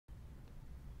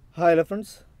Hi hello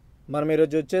friends, మనం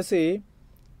ఈరోజు వచ్చేసి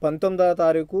 19వ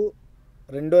తారీఖు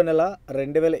 2వ నెల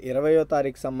 2020వ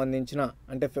తారీఖు సంబంధించిన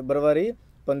అంటే ఫిబ్రవరి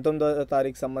 19వ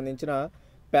తారీఖు సంబంధించిన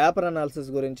పేపర్ అనాలిసిస్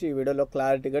గురించి ఈ వీడియోలో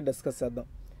క్లారిటీగా డిస్కస్ చేద్దాం.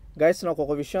 గైస్, నాకు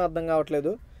ఒక విషయం అర్థం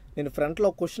కావట్లేదు. నేను ఫ్రంట్లో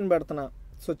క్వశ్చన్ పెడుతున్నా,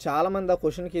 సో చాలామంది ఆ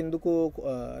క్వశ్చన్కి ఎందుకు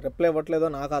రిప్లై ఇవ్వట్లేదో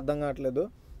నాకు అర్థం కావట్లేదు.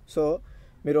 సో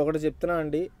మీరు ఒకటి చెప్తున్నా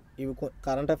అండి, ఇవి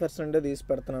కరెంట్ అఫైర్స్ నుండే తీసి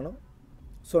పెడుతున్నాను.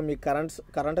 సో మీ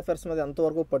కరెంట్ అఫైర్స్ మీద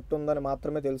ఎంతవరకు పట్టు ఉందని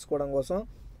మాత్రమే తెలుసుకోవడం కోసం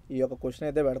ఈ యొక్క క్వశ్చన్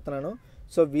అయితే పెడుతున్నాను.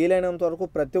 సో వీలైనంత వరకు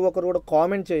ప్రతి ఒక్కరు కూడా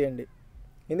కామెంట్ చేయండి.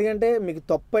 ఎందుకంటే మీకు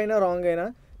తప్పు అయినా రాంగ్ అయినా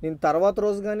నేను తర్వాత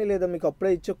రోజు కానీ లేదా మీకు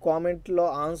అప్పుడే ఇచ్చే కామెంట్లో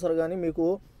ఆన్సర్ కానీ మీకు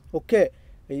ఓకే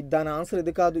దాని ఆన్సర్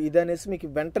ఇది కాదు ఇది అనేసి మీకు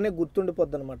వెంటనే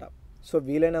గుర్తుండిపోద్ది అనమాట. సో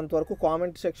వీలైనంత వరకు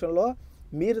కామెంట్ సెక్షన్లో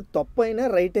మీరు తప్పు అయినా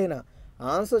రైట్ అయినా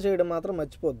ఆన్సర్ చేయడం మాత్రం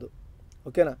మర్చిపోద్దు,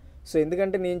 ఓకేనా? సో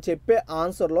ఎందుకంటే నేను చెప్పే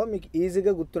ఆన్సర్లో మీకు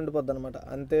ఈజీగా గుర్తుండిపోద్ది అనమాట,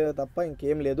 అంతే తప్ప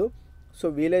ఇంకేం లేదు. సో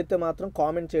వీలైతే మాత్రం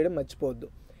కామెంట్ చేయడం మర్చిపోవద్దు.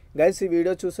 గైస్, ఈ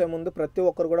వీడియో చూసే ముందు ప్రతి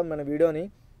ఒక్కరు కూడా మన వీడియోని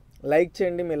లైక్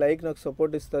చేయండి. మీ లైక్ నాకు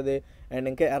సపోర్ట్ ఇస్తుంది అండ్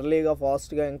ఇంకా ఎర్లీగా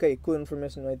ఫాస్ట్గా ఇంకా ఎక్కువ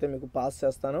ఇన్ఫర్మేషన్ అయితే మీకు పాస్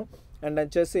చేస్తాను. అండ్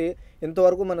వచ్చేసి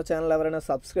ఇంతవరకు మన ఛానల్ ఎవరైనా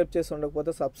సబ్స్క్రైబ్ చేసి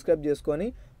ఉండకపోతే సబ్స్క్రైబ్ చేసుకొని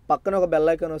పక్కన ఒక బెల్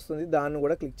ఐకాన్ వస్తుంది, దాన్ని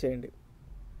కూడా క్లిక్ చేయండి.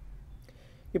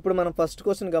 ఇప్పుడు మనం ఫస్ట్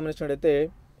క్వశ్చన్ గమనించినట్టయితే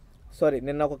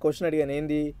నిన్న ఒక క్వశ్చన్ అడిగాను,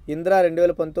 ఏంది? ఇందిరా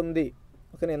 2019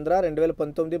 ఓకేనా, ఇందిరా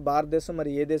 2019 భారతదేశం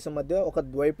మరి ఏ దేశం మధ్య ఒక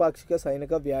ద్వైపాక్షిక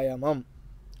సైనిక వ్యాయామం.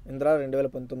 ఇందిరా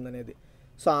 2019 అనేది.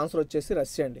 సో ఆన్సర్ వచ్చేసి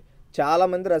రష్యా అండి.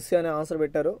 చాలామంది రష్యా అనే ఆన్సర్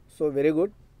పెట్టారు. So very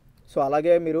good. సో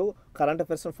అలాగే మీరు కరెంట్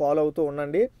అఫైర్స్ని ఫాలో అవుతూ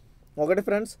ఉండండి. ఒకటి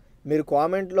ఫ్రెండ్స్, మీరు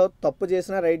కామెంట్లో తప్పు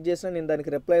చేసినా రైట్ చేసినా నేను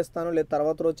దానికి రిప్లై ఇస్తాను, లేదా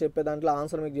తర్వాత రోజు చెప్పే దాంట్లో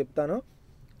ఆన్సర్ మీకు చెప్తాను.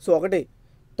 సో ఒకటి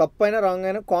తప్పు అయినా రాంగ్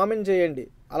అయినా కామెంట్ చేయండి,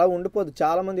 అలా ఉండిపోదు.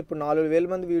 చాలామంది ఇప్పుడు 4000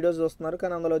 మంది వీడియోస్ చూస్తున్నారు,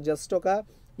 కానీ అందులో జస్ట్ ఒక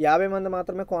 50 మంది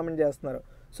మాత్రమే కామెంట్ చేస్తున్నారు.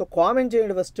 సో కామెంట్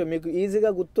చేయండి ఫస్ట్, మీకు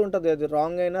ఈజీగా గుర్తుంటుంది అది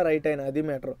రాంగ్ అయినా రైట్ అయినా, అది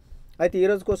మ్యాటర్. అయితే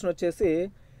ఈరోజు క్వశ్చన్ వచ్చేసి,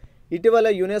 ఇటీవల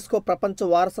యునెస్కో ప్రపంచ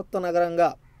వారసత్వ నగరంగా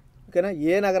ఓకేనా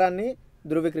ఏ నగరాన్ని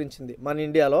ధృవీకరించింది? మన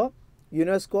ఇండియాలో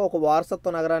యునెస్కో ఒక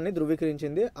వారసత్వ నగరాన్ని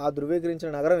ధృవీకరించింది. ఆ ధృవీకరించిన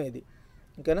నగరం ఏది?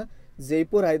 ఓకేనా,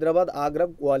 జైపూర్, హైదరాబాద్, ఆగ్రా,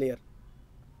 గ్వాలియర్.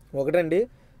 ఒకటండి.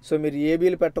 సో మీరు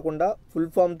ఏబీలు పెట్టకుండా ఫుల్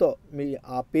ఫామ్తో మీ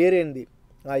ఆ పేరేంది,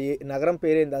 ఆ నగరం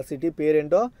పేరేంది, ఆ సిటీ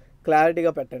పేరేంటో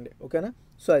క్లారిటీగా పెట్టండి, ఓకేనా?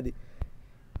 సో అది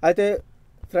అయితే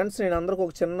ఫ్రెండ్స్, నేను అందరికి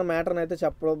ఒక చిన్న మ్యాటర్ని అయితే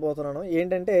చెప్పబోతున్నాను.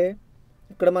 ఏంటంటే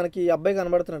ఇక్కడ మనకి ఈ అబ్బాయి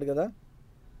కనబడుతున్నాడు కదా,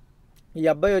 ఈ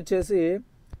అబ్బాయి వచ్చేసి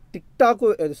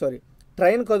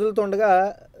ట్రైన్ కదులుతుండగా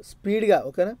స్పీడ్గా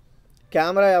ఓకేనా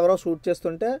కెమెరా ఎవరో షూట్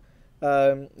చేస్తుంటే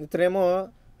ఇతనేమో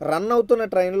రన్ అవుతున్న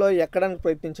ట్రైన్లో ఎక్కడానికి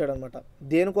ప్రయత్నించాడు అనమాట.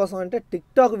 దేనికోసం అంటే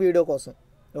టిక్టాక్ వీడియో కోసం,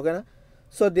 ఓకేనా?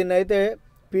 సో దీన్ని అయితే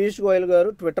పీయూష్ గోయల్ గారు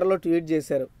ట్విట్టర్లో ట్వీట్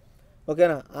చేశారు,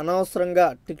 ఓకేనా? అనవసరంగా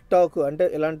టిక్టాక్ అంటే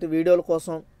ఇలాంటి వీడియోల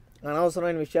కోసం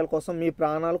అనవసరమైన విషయాల కోసం మీ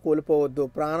ప్రాణాలు కోల్పోవద్దు,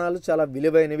 ప్రాణాలు చాలా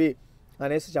విలువైనవి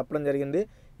అనేసి చెప్పడం జరిగింది.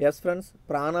 ఎస్ ఫ్రెండ్స్,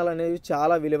 ప్రాణాలు అనేవి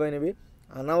చాలా విలువైనవి.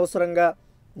 అనవసరంగా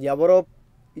ఎవరో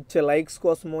ఇచ్చే లైక్స్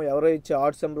కోసము, ఎవరో ఇచ్చే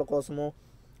ఆర్ట్ సింబల్ కోసము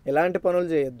ఇలాంటి పనులు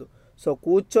చేయొద్దు. సో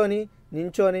కూర్చొని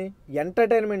నించొని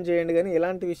ఎంటర్టైన్మెంట్ చేయండి, కానీ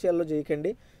ఇలాంటి విషయాల్లో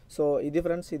చేయకండి. సో ఇది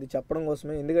ఫ్రెండ్స్, ఇది చెప్పడం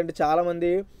కోసమే. ఎందుకంటే చాలామంది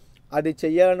అది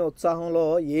చెయ్యాలనే ఉత్సాహంలో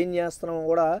ఏం చేస్తున్నామో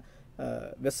కూడా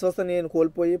విశ్వసనీయను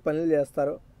కోల్పోయి పనులు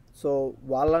చేస్తారు. సో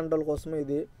వాళ్ళంటి కోసమే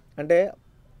ఇది, అంటే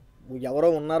ఎవరో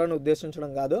ఉన్నారని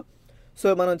ఉద్దేశించడం కాదు. సో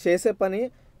మనం చేసే పని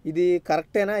ఇది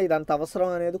కరెక్టేనా, ఇది అంత అవసరం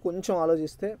అనేది కొంచెం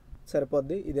ఆలోచిస్తే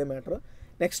సరిపోద్ది, ఇదే మ్యాటర్.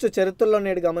 నెక్స్ట్, చరిత్రలో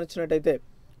నేడు గమనించినట్టయితే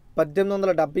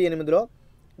 1878లో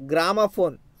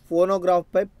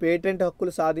ఫోనోగ్రాఫ్పై పేటెంట్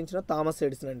హక్కులు సాధించిన థామస్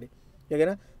ఎడిసన్ అండి,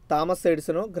 ఓకేనా? థామస్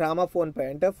ఎడిసన్ గ్రామాఫోన్పై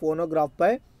అంటే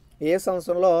ఫోనోగ్రాఫ్పై ఏ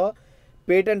సంవత్సరంలో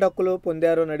పేటెంట్ హక్కులు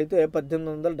పొందారు అని అడిగితే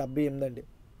 1878 అండి.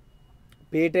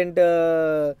 పేటెంట్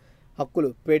హక్కులు,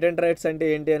 పేటెంట్ రైట్స్ అంటే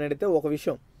ఏంటి అని అడిగితే ఒక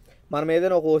విషయం, మనం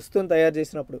ఏదైనా ఒక వస్తువుని తయారు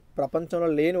చేసినప్పుడు, ప్రపంచంలో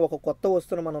లేని ఒక కొత్త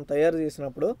వస్తువును మనం తయారు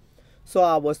చేసినప్పుడు, సో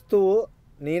ఆ వస్తువు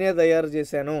నేనే తయారు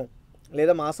చేశాను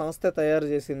లేదా మా సంస్థ తయారు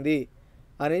చేసింది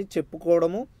అని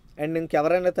చెప్పుకోవడము, అండ్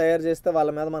ఇంకెవరైనా తయారు చేస్తే వాళ్ళ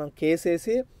మీద మనం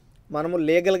కేసేసి మనము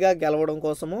లీగల్గా గెలవడం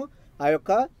కోసము ఆ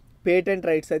యొక్క పేటెంట్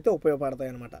రైట్స్ అయితే ఉపయోగపడతాయి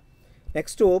అన్నమాట.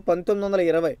 నెక్స్ట్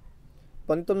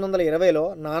 1920లో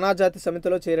నానాజాతి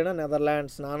సమితిలో చేరిన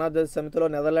నెదర్లాండ్స్. నానాజాతి సమితిలో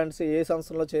నెదర్లాండ్స్ ఏ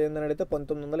సంవత్సరంలో చేరిందని అడిగితే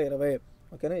 1920,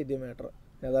 ఓకేనా? ఇది మ్యాటర్,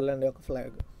 నెదర్లాండ్ యొక్క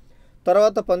ఫ్లాగ్.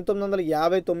 తర్వాత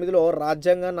 1959లో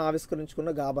రాజ్యాంగాన్ని ఆవిష్కరించుకున్న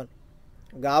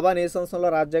గాబాన్ ఏ సంవత్సరంలో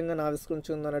రాజ్యాంగాన్ని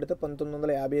ఆవిష్కరించుకుందని అడిగితే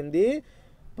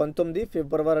 19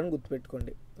 ఫిబ్రవరి అని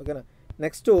గుర్తుపెట్టుకోండి, ఓకేనా?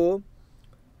 నెక్స్ట్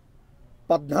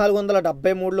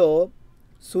 1473లో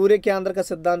సూర్యకేంద్రక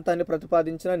సిద్ధాంతాన్ని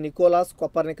ప్రతిపాదించిన నికోలాస్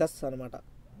కొపర్నికస్ అనమాట,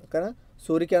 ఓకేనా?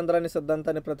 సూర్యకేంద్రాన్ని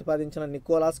సిద్ధాంతాన్ని ప్రతిపాదించిన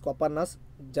నికోలాస్ కొపర్నస్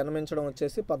జన్మించడం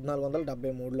వచ్చేసి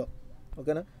 1473లో,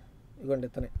 ఓకేనా? ఇదిగోండి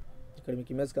ఇతనే, ఇక్కడ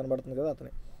మీకు ఇమేజ్ కనబడుతుంది కదా,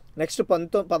 అతనే. నెక్స్ట్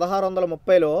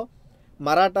 1630లో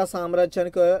మరాఠా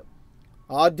సామ్రాజ్యానికి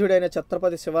ఆద్యుడైన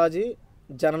ఛత్రపతి శివాజీ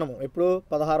జననము ఎప్పుడు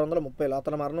 1630లో,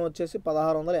 అతని మరణం వచ్చేసి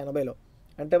 1680లో.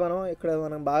 అంటే మనం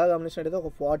బాగా గమనించినట్టయితే ఒక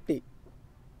 50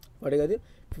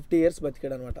 ఇయర్స్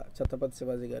బతికాడు అనమాట ఛత్రపతి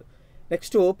శివాజీ గారు.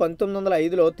 నెక్స్ట్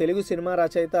 1905లో తెలుగు సినిమా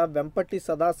రచయిత వెంపటి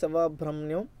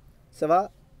శివబ్రహ్మం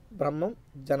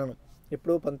జననం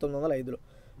ఎప్పుడు 1905లో.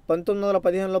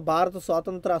 1915లో భారత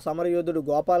స్వాతంత్ర సమరయోధుడు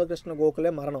గోపాలకృష్ణ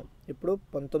గోఖలే మరణం ఎప్పుడు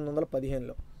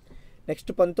 1915లో.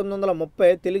 నెక్స్ట్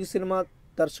 1930 తెలుగు సినిమా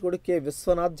దర్శకుడు కె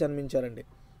విశ్వనాథ్ జన్మించారండి.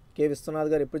 కె విశ్వనాథ్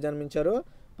గారు ఎప్పుడు జన్మించారు?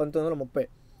 1930.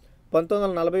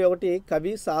 1941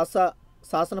 కవి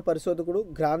శాసన పరిశోధకుడు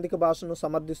గ్రాంధిక భాషను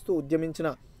సమర్థిస్తూ ఉద్యమించిన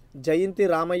జయంతి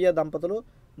రామయ్య దంపతులు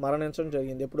మరణించడం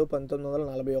జరిగింది ఎప్పుడు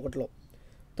 1941లో.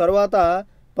 తర్వాత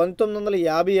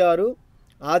 1956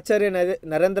 ఆచార్య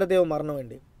నరేంద్రదేవ్ మరణం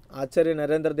అండి. ఆచార్య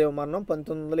నరేంద్రదేవ్ మరణం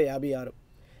 1956.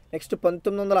 నెక్స్ట్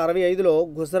 1965లో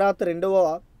గుజరాత్ 2వ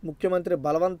ముఖ్యమంత్రి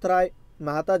బలవంతరాయ్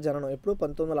మెహతా జననం ఎప్పుడు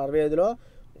 1965లో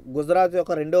గుజరాత్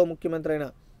యొక్క 2వ ముఖ్యమంత్రి అయిన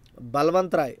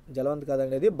బలవంతరాయ్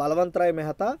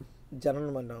మెహతా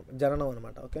జననం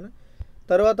అనమాట. ఓకేనా.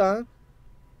 తర్వాత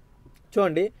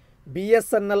చూడండి,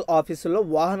 బిఎస్ఎన్ఎల్ ఆఫీసుల్లో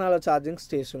వాహనాల ఛార్జింగ్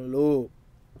స్టేషన్లు.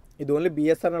 ఇది ఓన్లీ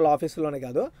బిఎస్ఎన్ఎల్ ఆఫీసులోనే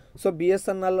కాదు. సో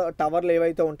బిఎస్ఎన్ఎల్ టవర్లు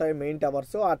ఏవైతే ఉంటాయో మెయిన్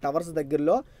టవర్స్, ఆ టవర్స్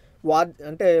దగ్గరలో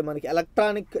అంటే మనకి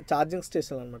ఎలక్ట్రానిక్ ఛార్జింగ్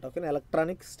స్టేషన్లు అనమాట. ఓకేనా.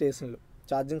 ఎలక్ట్రానిక్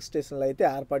ఛార్జింగ్ స్టేషన్లు అయితే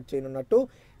ఏర్పాటు చేయనున్నట్టు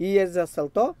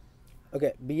ఈఎస్ఎస్ఎల్తో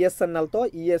బిఎస్ఎన్ఎల్తో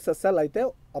ఈఎస్ఎస్ఎల్ అయితే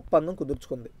ఒప్పందం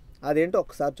కుదుర్చుకుంది. అదేంటో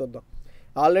ఒకసారి చూద్దాం.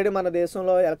 ఆల్రెడీ మన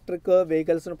దేశంలో ఎలక్ట్రిక్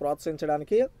వెహికల్స్ను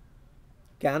ప్రోత్సహించడానికి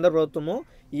కేంద్ర ప్రభుత్వము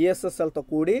ఈఎస్ఎస్ఎల్తో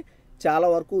కూడి చాలా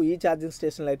వరకు ఈ ఛార్జింగ్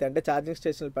స్టేషన్లు అయితే అంటే ఛార్జింగ్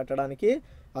స్టేషన్లు పెట్టడానికి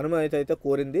అనుమతి అయితే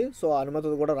కోరింది. సో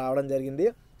అనుమతులు కూడా రావడం జరిగింది.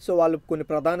 సో వాళ్ళు కొన్ని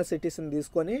ప్రధాన సిటీస్ని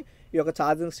తీసుకొని ఈ యొక్క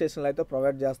ఛార్జింగ్ స్టేషన్లు అయితే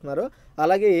ప్రొవైడ్ చేస్తున్నారు.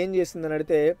 అలాగే ఏం చేసిందని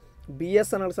అడిగితే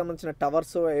బిఎస్ఎన్ఎల్కి సంబంధించిన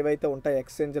టవర్స్ ఏవైతే ఉంటాయి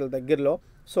ఎక్స్చేంజ్ల దగ్గరలో,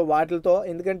 సో వాటితో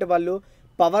ఎందుకంటే వాళ్ళు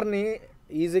పవర్ని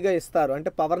ఈజీగా ఇస్తారు, అంటే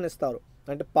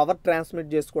పవర్ ట్రాన్స్మిట్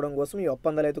చేసుకోవడం కోసం ఈ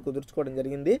ఒప్పందాలు అయితే కుదుర్చుకోవడం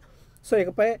జరిగింది. సో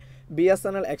ఇకపై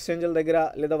బిఎస్ఎన్ఎల్ ఎక్స్చేంజ్ల దగ్గర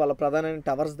లేదా వాళ్ళ ప్రధానమైన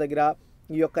టవర్స్ దగ్గర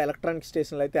ఈ యొక్క ఎలక్ట్రానిక్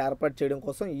స్టేషన్లు అయితే ఏర్పాటు చేయడం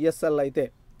కోసం ఈఎస్ఎల్ అయితే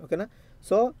ఓకేనా.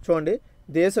 సో చూడండి,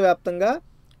 దేశవ్యాప్తంగా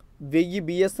 1000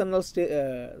 బిఎస్ఎన్ఎల్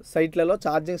సైట్లలో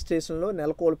ఛార్జింగ్ స్టేషన్లు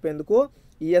నెలకొల్పేందుకు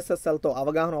ఈఎస్ఎస్ఎల్తో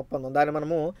అవగాహన ఒప్పందం, దాన్ని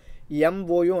మనము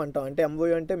ఎంఓయూ అంటాం. అంటే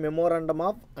ఎంఓయూ అంటే మెమోరాండమ్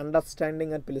ఆఫ్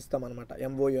అండర్స్టాండింగ్ అని పిలుస్తాం అనమాట.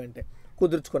 ఎంఓయూ అంటే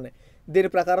కుదుర్చుకున్నాయి. దీని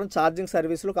ప్రకారం ఛార్జింగ్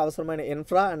సర్వీసులకు అవసరమైన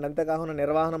ఇన్ఫ్రా అండ్ అంతేకాకుండా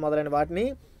నిర్వహణ మొదలైన వాటిని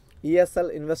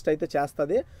ఈఎస్ఎల్ ఇన్వెస్ట్ అయితే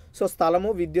చేస్తుంది. సో స్థలము,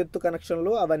 విద్యుత్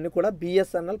కనెక్షన్లు అవన్నీ కూడా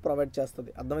బిఎస్ఎన్ఎల్ ప్రొవైడ్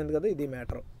చేస్తుంది. అర్థమైంది కదా, ఇది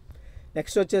మ్యాటర్.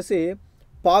 నెక్స్ట్ వచ్చేసి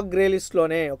పాక్ గ్రే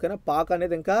లిస్ట్లోనే ఓకేనా. పాక్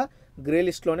అనేది ఇంకా గ్రే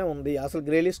లిస్ట్లోనే ఉంది. అసలు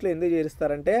గ్రే లిస్ట్లో ఎందుకు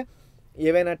చేరుస్తారంటే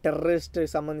ఏవైనా టెర్రరిస్ట్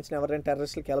సంబంధించిన ఎవరైనా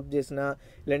టెర్రరిస్టులకు హెల్ప్ చేసినా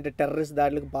లేదంటే టెర్రరిస్ట్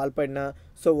దాడులకు పాల్పడినా,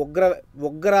 సో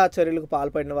ఉగ్ర చర్యలకు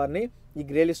పాల్పడిన వారిని ఈ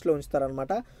గ్రే లిస్ట్లో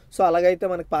ఉంచుతారనమాట. సో అలాగైతే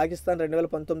మనకి పాకిస్తాన్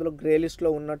 2019లో గ్రే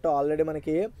లిస్ట్లో ఉన్నట్టు ఆల్రెడీ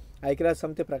మనకి ఐక్యరాజ్య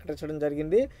సమితి ప్రకటించడం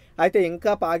జరిగింది. అయితే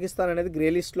ఇంకా పాకిస్తాన్ అనేది గ్రే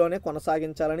లిస్ట్లోనే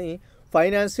కొనసాగించాలని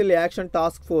ఫైనాన్షియల్ యాక్షన్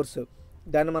టాస్క్ ఫోర్స్,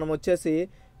 దాన్ని మనం వచ్చేసి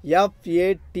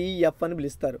FATF అని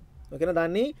పిలుస్తారు ఓకేనా.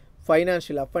 దాన్ని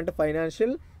ఫైనాన్షియల్, F అంటే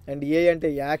ఫైనాన్షియల్ అండ్ A అంటే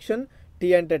యాక్షన్,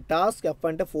 T అంటే టాస్క్, F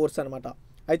అంటే ఫోర్స్ అనమాట.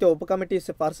 అయితే ఉప కమిటీ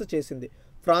సిఫార్సు చేసింది.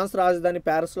 ఫ్రాన్స్ రాజధాని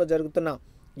ప్యారిస్లో జరుగుతున్న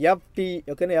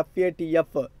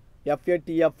FATF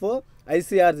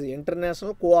ICRG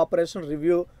international cooperation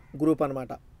review group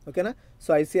అనమాట ఓకేనా. సో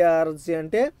ICRG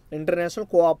అంటే ఇంటర్నేషనల్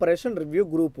కోఆపరేషన్ రివ్యూ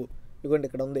గ్రూపు, ఇదిగోండి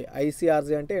ఇక్కడ ఉంది. ICRG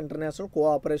అంటే international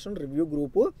cooperation review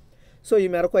group. So ఈ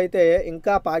మేరకు అయితే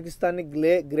ఇంకా పాకిస్తాన్ని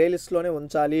గ్రే లిస్ట్లోనే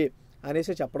ఉంచాలి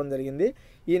అనేసి చెప్పడం జరిగింది.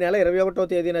 ఈ నెల 21వ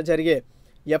తేదీన జరిగే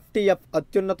FTF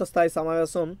అత్యున్నత స్థాయి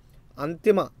సమావేశం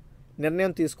అంతిమ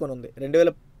నిర్ణయం తీసుకొని ఉంది.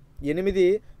 2008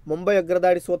 ముంబై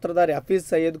ఉగ్రదాడి సూత్రధారి హఫీజ్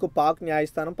సయ్యద్కు పాక్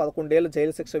న్యాయస్థానం 11 ఏళ్ల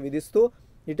జైలు శిక్ష విధిస్తూ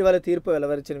ఇటీవల తీర్పు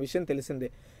వెలువరించిన విషయం తెలిసిందే.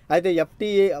 అయితే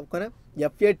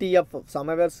FATF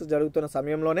సమావేశం జరుగుతున్న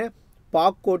సమయంలోనే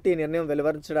పాక్ కోర్టు ఈ నిర్ణయం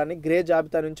వెలువరించడాన్ని గ్రే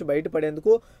జాబితా నుంచి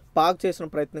బయటపడేందుకు పాక్ చేసిన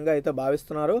ప్రయత్నంగా అయితే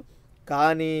భావిస్తున్నారు.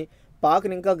 కానీ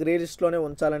పాక్ని ఇంకా గ్రే లిస్ట్లోనే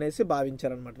ఉంచాలనేసి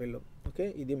భావించారనమాట వీళ్ళు. ఓకే,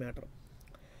 ఇది మ్యాటర్.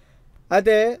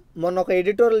 అయితే మొన్న ఒక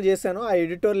ఎడిటోరియల్ చేశాను. ఆ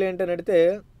ఎడిటోరియల్ ఏంటని అడిగితే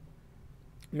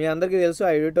మీ అందరికీ తెలుసు.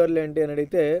 ఆ ఎడిటోరియల్ ఏంటి అని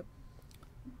అడిగితే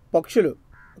పక్షులు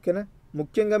ఓకేనా,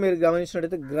 ముఖ్యంగా మీరు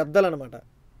గమనించినట్టయితే గ్రద్దలు అనమాట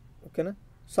ఓకేనా.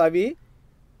 సో అవి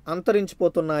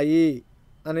అంతరించిపోతున్నాయి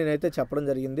అని నేనైతే చెప్పడం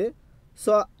జరిగింది.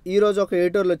 సో ఈరోజు ఒక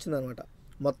ఎడిటోరియల్ వచ్చిందనమాట,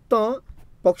 మొత్తం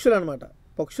పక్షులు అనమాట,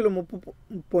 పక్షులు ముప్పు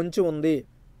పొంచి ఉంది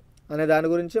అనే దాని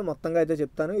గురించి మొత్తంగా అయితే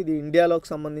చెప్తాను. ఇది ఇండియాలోకి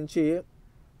సంబంధించి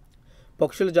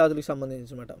పక్షుల జాతులకు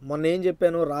సంబంధించి అనమాట. మొన్న ఏం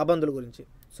చెప్పాను, రాబందుల గురించి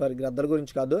గ్రద్దల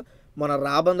గురించి కాదు, మన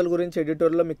రాబందుల గురించి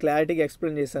ఎడిటోర్లో మీకు క్లారిటీగా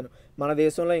ఎక్స్ప్లెయిన్ చేశాను. మన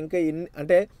దేశంలో ఇంకా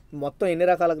అంటే మొత్తం ఎన్ని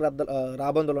రకాల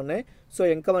రాబందులు ఉన్నాయి, సో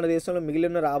ఇంకా మన దేశంలో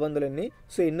మిగిలిన రాబందులు ఎన్ని,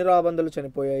 సో ఎన్ని రాబందులు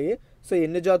చనిపోయాయి, సో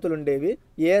ఎన్ని జాతులు ఉండేవి,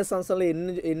 ఏ సంవత్సరంలో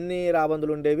ఎన్ని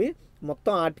రాబందులు ఉండేవి,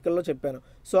 మొత్తం ఆర్టికల్లో చెప్పాను.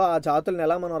 సో ఆ జాతులను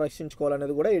ఎలా మనం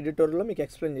రక్షించుకోవాలనేది కూడా ఎడిటోర్లో మీకు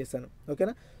ఎక్స్ప్లెయిన్ చేశాను.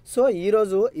 ఓకేనా. సో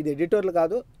ఈరోజు ఇది ఎడిటోర్లు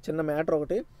కాదు, చిన్న మ్యాటర్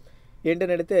ఒకటి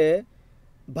ఏంటని అడిగితే,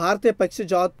 భారతీయ పక్షి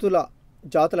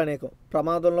జాతులు అనేకం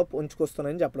ప్రమాదంలో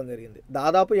పొంచుకొస్తున్నాయని చెప్పడం జరిగింది.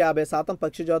 దాదాపు 50%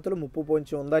 పక్షి జాతులు ముప్పు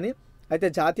పొంచి ఉందని, అయితే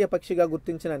జాతీయ పక్షిగా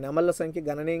గుర్తించిన నెమళ్ల సంఖ్య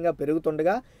గణనీయంగా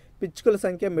పెరుగుతుండగా పిచ్చుకల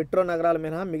సంఖ్య మెట్రో నగరాల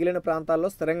మినహా మిగిలిన ప్రాంతాల్లో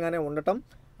స్థిరంగానే ఉండటం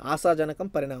ఆశాజనకం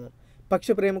పరిణామం.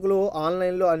 పక్షి ప్రేమికులు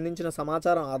ఆన్లైన్లో అందించిన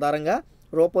సమాచారం ఆధారంగా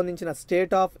రూపొందించిన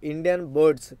స్టేట్ ఆఫ్ ఇండియన్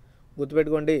బర్డ్స్,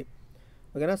 గుర్తుపెట్టుకోండి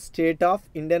ఓకేనా, స్టేట్ ఆఫ్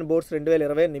ఇండియన్ బర్డ్స్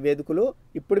 2020 నివేదికలు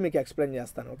ఇప్పుడు మీకు ఎక్స్ప్లెయిన్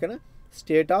చేస్తాను. ఓకేనా.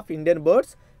 స్టేట్ ఆఫ్ ఇండియన్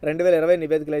బర్డ్స్ 2020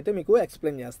 నివేదికలు అయితే మీకు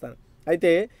ఎక్స్ప్లెయిన్ చేస్తాను.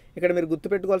 అయితే ఇక్కడ మీరు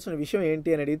గుర్తుపెట్టుకోవాల్సిన విషయం ఏంటి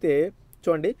అని అడిగితే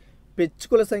చూడండి,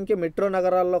 పిచ్చుకల సంఖ్య మెట్రో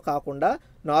నగరాల్లో కాకుండా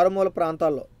మారుమూల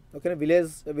ప్రాంతాల్లో, ఓకేనా,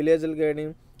 విలేజ్లు కానీ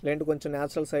లేదంటే కొంచెం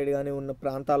న్యాచురల్ సైడ్ కానీ ఉన్న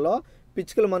ప్రాంతాల్లో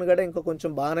పిచ్చుకల మనుగడ ఇంకా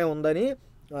కొంచెం బాగానే ఉందని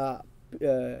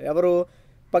ఎవరు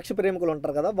పక్షి ప్రేమికులు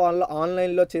ఉంటారు కదా, వాళ్ళు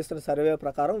ఆన్లైన్లో చేసిన సర్వే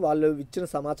ప్రకారం వాళ్ళు ఇచ్చిన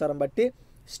సమాచారం బట్టి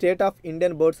స్టేట్ ఆఫ్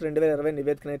ఇండియన్ బర్డ్స్ 2020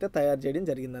 నివేదికను అయితే తయారు చేయడం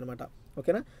జరిగిందనమాట.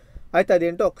 ఓకేనా. అయితే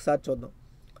అదేంటో ఒకసారి చూద్దాం.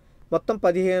 మొత్తం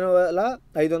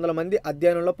 15,500 మంది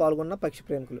అధ్యయనంలో పాల్గొన్న పక్షి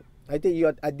ప్రేమికులు. అయితే ఈ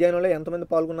అధ్యయనంలో ఎంతమంది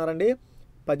పాల్గొన్నారండి?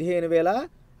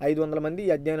 15,500 మంది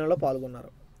ఈ అధ్యయనంలో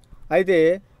పాల్గొన్నారు. అయితే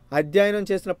అధ్యయనం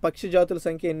చేసిన పక్షి జాతుల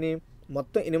సంఖ్య ఎన్ని?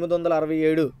 మొత్తం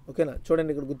 867. ఓకేనా.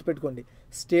 చూడండి ఇక్కడ గుర్తుపెట్టుకోండి,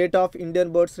 స్టేట్ ఆఫ్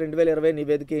ఇండియన్ బర్డ్స్ 2020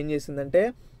 నివేదిక ఏం చేసిందంటే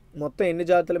మొత్తం ఎన్ని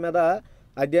జాతుల మీద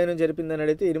అధ్యయనం జరిపిందని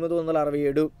అడిగితే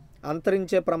 867.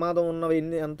 అంతరించే ప్రమాదం ఉన్నవి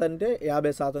ఎన్ని ఎంత అంటే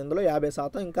 50%. ఇందులో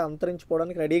 50% ఇంకా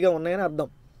అంతరించిపోవడానికి రెడీగా ఉన్నాయని అర్థం.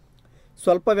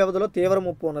 స్వల్ప వ్యవధిలో తీవ్ర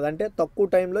ముప్పు ఉన్నది అంటే తక్కువ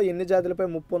టైంలో ఎన్ని జాతులపై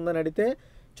ముప్పు ఉందని అడిగితే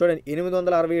చూడండి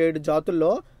 867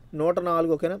 జాతుల్లో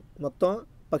 104. ఓకేనా. మొత్తం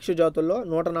పక్షి జాతుల్లో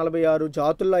 146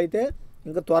 జాతుల్లో అయితే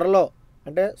ఇంకా త్వరలో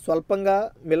అంటే స్వల్పంగా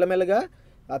మెల్లమెల్లగా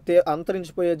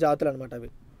అంతరించిపోయే జాతులు అనమాట అవి.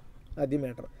 అది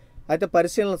మ్యాటర్. అయితే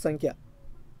పరిశీలన సంఖ్య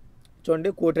చూడండి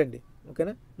 1,000,000 అండి.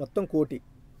 ఓకేనా. మొత్తం 1,000,000.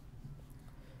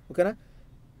 ఓకేనా.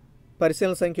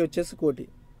 పరిశీలన సంఖ్య వచ్చేసి 1,000,000.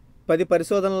 10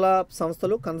 పరిశోధనల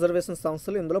సంస్థలు, కన్జర్వేషన్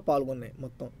సంస్థలు ఇందులో పాల్గొన్నాయి.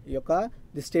 మొత్తం ఈ యొక్క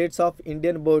the states of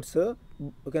Indian birds,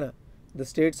 ఓకేనా, the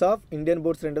states of Indian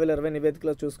birds 2020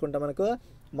 నివేదికలో చూసుకుంటే మనకు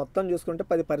మొత్తం చూసుకుంటే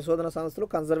 10 పరిశోధన సంస్థలు,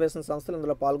 కన్జర్వేషన్ సంస్థలు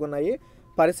ఇందులో పాల్గొన్నాయి.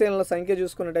 పరిశీలనల సంఖ్య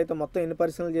చూసుకున్నట్టయితే మొత్తం ఎన్ని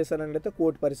పరిశీలనలు చేశారంటే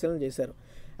 1,000,000 పరిశీలనలు చేశారు.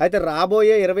 అయితే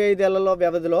రాబోయే 25 ఏళ్లలో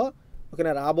వ్యవధిలో,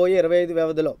 ఓకేనా, రాబోయే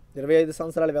 25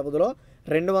 సంవత్సరాల వ్యవధిలో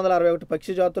 261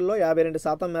 పక్షి జాతుల్లో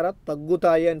 52% మేర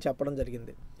తగ్గుతాయి అని చెప్పడం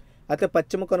జరిగింది. అయితే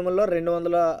పశ్చిమ కనుమల్లో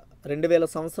 2000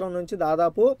 సంవత్సరం నుంచి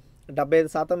దాదాపు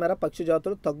 75% మేర పక్షి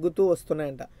జాతులు తగ్గుతూ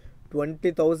వస్తున్నాయంట.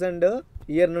 20,000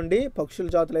 ఇయర్ నుండి పక్షుల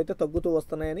జాతులు అయితే తగ్గుతూ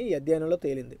వస్తున్నాయని ఈ అధ్యయనంలో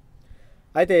తేలింది.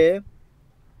 అయితే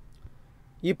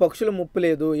ఈ పక్షులు ముప్పు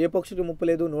లేదు, ఏ పక్షులకు ముప్పు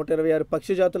లేదు, 126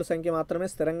 పక్షి జాతుల సంఖ్య మాత్రమే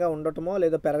స్థిరంగా ఉండటమో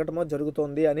లేదా పెరగటమో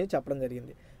జరుగుతోంది అని చెప్పడం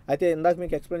జరిగింది. అయితే ఇందాక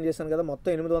మీకు ఎక్స్ప్లెయిన్ చేశాను కదా, మొత్తం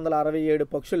 867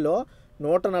 పక్షుల్లో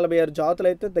 146 జాతులు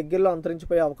అయితే దగ్గరలో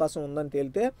అంతరించిపోయే అవకాశం ఉందని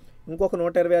తేలితే ఇంకొక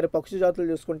 126 పక్షి జాతులు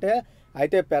చూసుకుంటే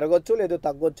అయితే పెరగొచ్చు లేదు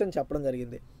తగ్గొచ్చు అని చెప్పడం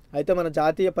జరిగింది. అయితే మన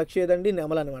జాతీయ పక్షి ఏదండి?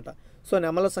 నెమల అనమాట. సో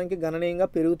నెమల సంఖ్య గణనీయంగా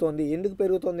పెరుగుతోంది. ఎందుకు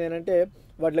పెరుగుతుంది అని అంటే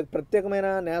వాటికి ప్రత్యేకమైన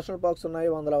నేషనల్ పార్క్స్ ఉన్నాయి,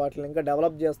 వాటిని ఇంకా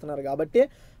డెవలప్ చేస్తున్నారు కాబట్టి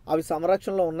అవి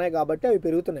సంరక్షణలో ఉన్నాయి కాబట్టి అవి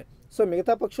పెరుగుతున్నాయి. సో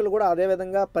మిగతా పక్షులు కూడా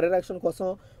అదేవిధంగా పరిరక్షణ కోసం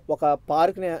ఒక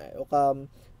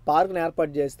పార్క్ని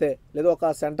ఏర్పాటు చేస్తే లేదా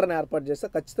ఒక సెంటర్ని ఏర్పాటు చేస్తే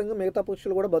ఖచ్చితంగా మిగతా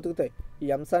పక్షులు కూడా బతుకుతాయి. ఈ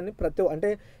అంశాన్ని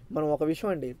అంటే మనం ఒక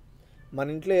విషయం అండి, మన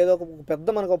ఇంట్లో ఏదో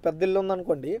మనకు ఒక పెద్ద ఇల్లు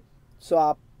ఉందనుకోండి, సో ఆ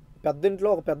పెద్ద ఇంట్లో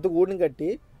ఒక పెద్ద గూడుని కట్టి,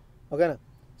 ఓకేనా,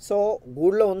 సో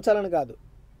గూడులో ఉంచాలని కాదు,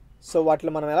 సో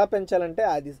వాటిని మనం ఎలా పెంచాలంటే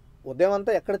అది ఉదయం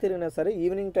అంతా ఎక్కడ తిరిగినా సరే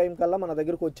ఈవినింగ్ టైం కల్లా మన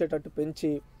దగ్గరకు వచ్చేటట్టు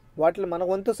పెంచి వాటిని మన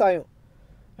వంతు సాయం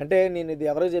అంటే నేను ఇది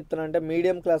ఎవరికి చెప్తున్నా అంటే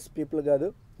మీడియం క్లాస్ పీపుల్ కాదు,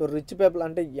 రిచ్ పీపుల్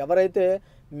అంటే ఎవరైతే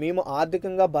మేము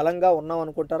ఆర్థికంగా బలంగా ఉన్నాం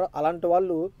అనుకుంటారో అలాంటి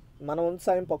వాళ్ళు మన వంతు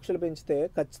సాయం పక్షులు పెంచితే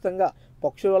ఖచ్చితంగా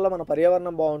పక్షుల వల్ల మన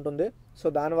పర్యావరణం బాగుంటుంది. సో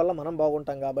దానివల్ల మనం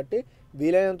బాగుంటాం కాబట్టి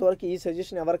వీలైనంత వరకు ఈ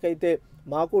సజెషన్ ఎవరికైతే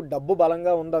మాకు డబ్బు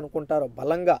బలంగా ఉందనుకుంటారో,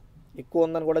 బలంగా ఎక్కువ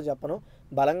ఉందని కూడా చెప్పను,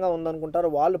 బలంగా ఉందనుకుంటారో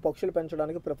వాళ్ళు పక్షులు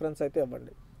పెంచడానికి ప్రిఫరెన్స్ అయితే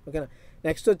ఇవ్వండి. ఓకేనా.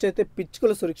 నెక్స్ట్ వచ్చైతే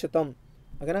పిచ్చుకలు సురక్షితం.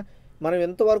 ఓకేనా. మనం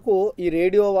ఎంతవరకు ఈ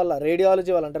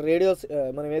రేడియాలజీ వల్ల అంటే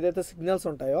మనం ఏదైతే సిగ్నల్స్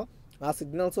ఉంటాయో ఆ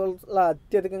సిగ్నల్స్ వల్ల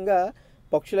అత్యధికంగా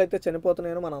పక్షులు అయితే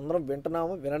చనిపోతున్నాయని మనం అందరం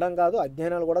వినడం కాదు,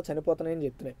 అధ్యయనాలు కూడా చనిపోతున్నాయని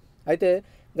చెప్తున్నాయి. అయితే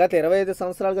గత 25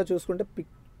 సంవత్సరాలుగా చూసుకుంటే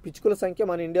పిచ్చుకల సంఖ్య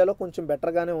మన ఇండియాలో కొంచెం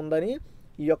బెటర్గానే ఉందని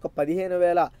ఈ యొక్క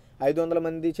 15,500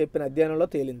 మంది చెప్పిన అధ్యయనంలో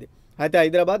తేలింది. అయితే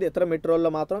హైదరాబాద్ ఇతర మెట్రోల్లో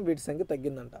మాత్రం వీటి సంఖ్య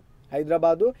తగ్గిందంట.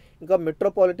 హైదరాబాదు ఇంకా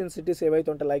మెట్రోపాలిటన్ సిటీస్ ఏవైతే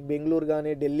ఉంటాయి లైక్ బెంగళూరు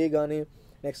కానీ, ఢిల్లీ కానీ,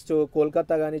 నెక్స్ట్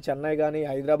కోల్కతా కానీ, చెన్నై కానీ,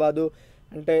 హైదరాబాదు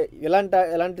అంటే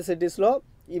ఇలాంటి సిటీస్లో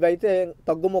ఇవైతే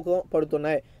తగ్గుముఖం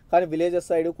పడుతున్నాయి. కానీ విలేజెస్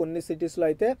సైడ్ కొన్ని సిటీస్లో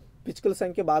అయితే పిచ్చుకల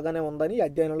సంఖ్య బాగానే ఉందని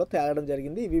అధ్యయనంలో తేలడం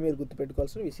జరిగింది. ఇవి మీరు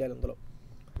గుర్తుపెట్టుకోవాల్సిన విషయాలు ఇందులో.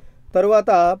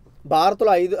 తరువాత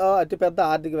భారత్లో 5వ అతిపెద్ద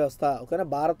ఆర్థిక వ్యవస్థ. ఓకేనా,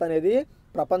 భారత్ అనేది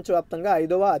ప్రపంచవ్యాప్తంగా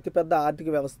 5వ అతిపెద్ద ఆర్థిక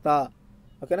వ్యవస్థ.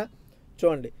 ఓకేనా,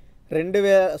 చూడండి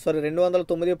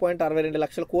 209.62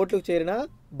 లక్షల కోట్లకు చేరిన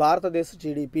భారతదేశ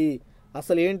జీడిపి.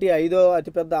 అసలు ఏంటి 5వ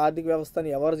అతిపెద్ద ఆర్థిక వ్యవస్థ అని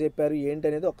ఎవరు చెప్పారు ఏంటి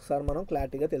అనేది ఒకసారి మనం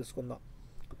క్లారిటీగా తెలుసుకుందాం.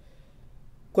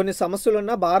 కొన్ని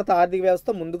సమస్యలున్నా భారత ఆర్థిక వ్యవస్థ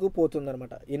ముందుకు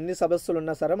పోతుందన్నమాట. ఎన్ని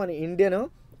సమస్యలున్నా సరే మన ఇండియన్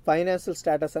ఫైనాన్షియల్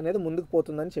స్టేటస్ అనేది ముందుకు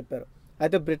పోతుందని చెప్పారు.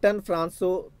 అయితే బ్రిటన్, ఫ్రాన్సు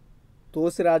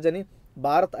తోసిరాజని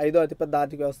భారత్ 5వ అతిపెద్ద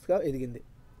ఆర్థిక వ్యవస్థగా ఎదిగింది.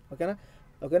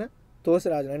 ఓకేనా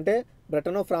తోసిరాజని అంటే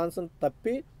బ్రిటన్, ఫ్రాన్స్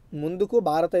తప్పి ముందుకు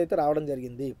భారత్ అయితే రావడం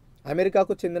జరిగింది.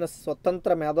 అమెరికాకు చెందిన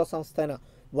స్వతంత్ర మేధో సంస్థ అయిన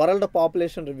వరల్డ్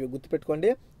పాపులేషన్ రివ్యూ, గుర్తుపెట్టుకోండి,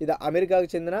 ఇది అమెరికాకు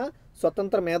చెందిన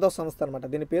స్వతంత్ర మేధో సంస్థ అనమాట.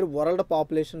 దీని పేరు వరల్డ్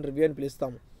పాపులేషన్ రివ్యూ అని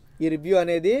పిలుస్తాము. ఈ రివ్యూ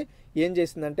అనేది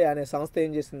అనే సంస్థ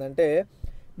ఏం చేసిందంటే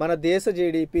మన దేశ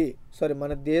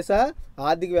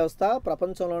ఆర్థిక వ్యవస్థ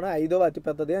ప్రపంచంలోనే 5వ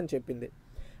అతిపెద్దది అని చెప్పింది.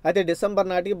 అయితే డిసెంబర్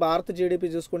నాటికి భారత జీడిపి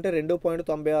చూసుకుంటే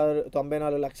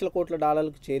 2.94 లక్షల కోట్ల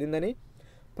డాలర్లకు చేరిందని,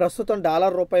 ప్రస్తుతం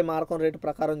డాలర్ రూపాయి మారకం రేటు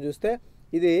ప్రకారం చూస్తే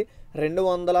ఇది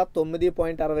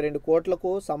 209.62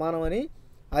 కోట్లకు సమానమని,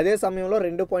 అదే సమయంలో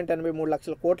 2.83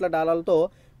 లక్షల కోట్ల డాలర్లతో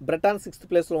బ్రిటన్ 6th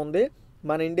ప్లేస్లో ఉంది.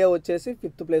 మన ఇండియా వచ్చేసి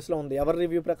 5th ప్లేస్లో ఉంది. ఎవరి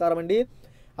రివ్యూ ప్రకారం అండి?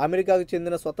 అమెరికాకు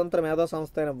చెందిన స్వతంత్ర మేధో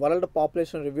సంస్థ అయిన వరల్డ్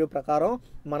పాపులేషన్ రివ్యూ ప్రకారం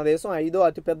మన దేశం 5వ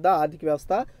అతిపెద్ద ఆర్థిక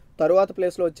వ్యవస్థ. తరువాత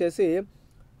ప్లేస్లో వచ్చేసి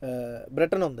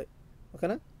బ్రిటన్ ఉంది.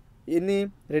 ఓకేనా, ఇన్ని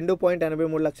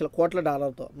 2.83 లక్షల కోట్ల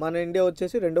డాలర్తో. మన ఇండియా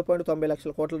వచ్చేసి 2.90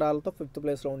 లక్షల కోట్ల డాలర్తో 5th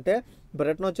ప్లేస్లో ఉంటే,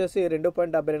 బ్రిటన్ వచ్చేసి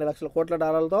 2.72 లక్షల కోట్ల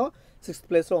డాలర్లతో 6th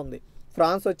ప్లేస్లో ఉంది.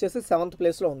 ఫ్రాన్స్ వచ్చేసి 7th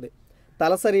ప్లేస్లో ఉంది.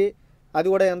 తలసరి అది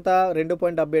కూడా ఎంత?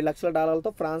 2.77 లక్షల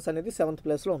డాలర్లతో ఫ్రాన్స్ అనేది 7th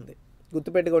ప్లేస్లో ఉంది.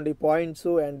 గుర్తుపెట్టుకోండి పాయింట్స్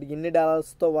అండ్ ఎన్ని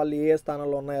డాలర్స్తో వాళ్ళు ఏ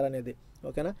స్థానంలో ఉన్నారనేది.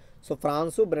 ఓకేనా, so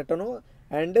France, Britain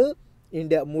and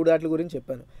India 3 వాటి గురించి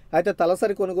చెప్పాను. అయితే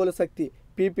తలసరి కొనుగోలు శక్తి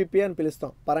పీపీపీ అని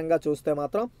పిలుస్తాం పరంగా చూస్తే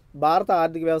మాత్రం భారత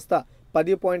ఆర్థిక వ్యవస్థ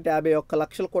 10.51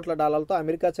 లక్షల కోట్ల డాలర్లతో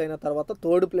అమెరికా, చైనా తర్వాత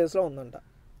 3rd ప్లేస్లో ఉందంట.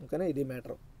 ఓకేనా, ఇది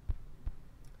matter.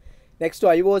 Next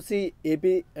IOC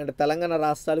AP and Telangana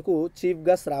రాష్ట్రాలకు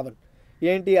చీఫ్గా శ్రావణ్.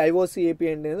 ఏంటి ఐఓసీ ఏపీ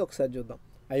ఏంటి అనేది ఒకసారి చూద్దాం.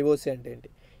 ఐఓసీ అంటే ఏంటి?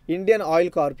 Indian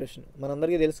oil corporation.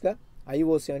 మనందరికీ తెలుసుగా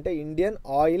ఐఓసీ అంటే ఇండియన్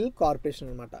ఆయిల్ కార్పొరేషన్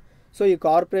అనమాట. సో ఈ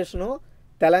కార్పొరేషను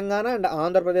తెలంగాణ అండ్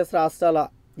ఆంధ్రప్రదేశ్ రాష్ట్రాల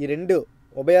ఈ 2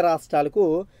 ఉభయ రాష్ట్రాలకు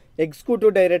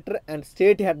ఎగ్జిక్యూటివ్ డైరెక్టర్ అండ్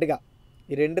స్టేట్ హెడ్గా,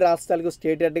 ఈ 2 రాష్ట్రాలకు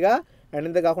స్టేట్ హెడ్గా అండ్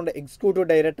ఇంతకాకుండా ఎగ్జిక్యూటివ్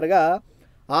డైరెక్టర్గా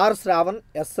శ్రావణ్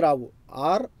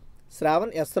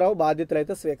ఎస్ రావు బాధ్యతలు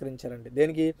అయితే స్వీకరించారండి.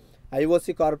 దేనికి?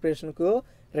 ఐఓసీ కార్పొరేషన్కు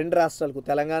 2 రాష్ట్రాలకు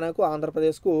తెలంగాణకు,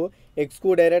 ఆంధ్రప్రదేశ్కు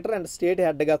ఎగ్జిక్యూటివ్ డైరెక్టర్ అండ్ స్టేట్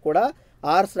హెడ్గా కూడా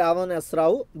శ్రావణ్ ఎస్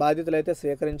రావు బాధ్యతలు అయితే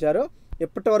స్వీకరించారు.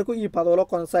 ఇప్పటి వరకు ఈ పదవిలో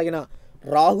కొనసాగిన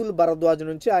రాహుల్ భరద్వాజ్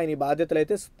నుంచి ఆయన ఈ బాధ్యతలు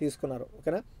అయితే తీసుకున్నారు.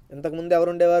 ఓకేనా, ఇంతకుముందు ఎవరు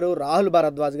ఉండేవారు? రాహుల్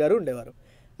భరద్వాజ్ గారు ఉండేవారు.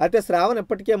 అయితే శ్రావణ్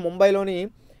ఇప్పటికే ముంబైలోని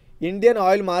ఇండియన్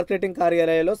ఆయిల్ మార్కెటింగ్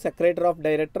కార్యాలయంలో సెక్రటరీ ఆఫ్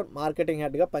డైరెక్టర్ మార్కెటింగ్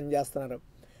హెడ్గా పనిచేస్తున్నారు.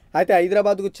 అయితే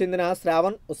హైదరాబాద్కు చెందిన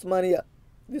శ్రావణ్ ఉస్మానియా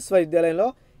విశ్వవిద్యాలయంలో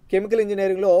కెమికల్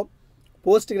ఇంజనీరింగ్లో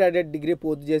పోస్ట్ గ్రాడ్యుయేట్ డిగ్రీ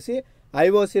పూర్తి చేసి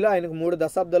ఐఓసీలో ఆయనకు 3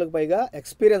 దశాబ్దాలకు పైగా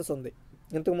ఎక్స్పీరియన్స్ ఉంది.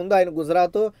 ఇంతకుముందు ఆయన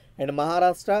గుజరాత్ అండ్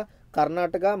మహారాష్ట్ర,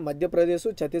 కర్ణాటక, మధ్యప్రదేశ్,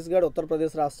 ఛత్తీస్గఢ్,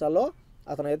 ఉత్తరప్రదేశ్ రాష్ట్రాల్లో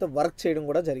అతను అయితే వర్క్ చేయడం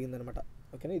కూడా జరిగిందనమాట.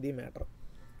 ఓకేనా, ఇది మ్యాటర్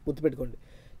గుర్తుపెట్టుకోండి.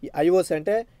 ఈ ఐఓసీ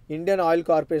అంటే ఇండియన్ ఆయిల్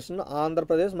కార్పొరేషన్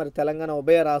ఆంధ్రప్రదేశ్ మరి తెలంగాణ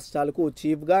ఉభయ రాష్ట్రాలకు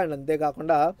చీఫ్గా అండ్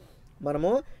అంతేకాకుండా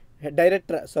మనము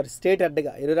స్టేట్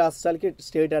హెడ్గా 2 రాష్ట్రాలకి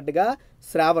స్టేట్ హెడ్గా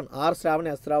శ్రావణ్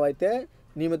ఎస్ రావు అయితే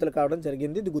నియమితులు కావడం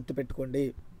జరిగింది. ఇది గుర్తుపెట్టుకోండి.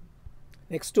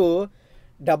 నెక్స్ట్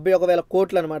 71,000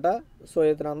 కోట్లు అనమాట. సో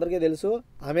ఇతను అందరికీ తెలుసు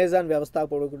అమెజాన్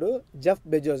వ్యవస్థాపకుడు జెఫ్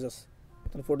బెజోస్.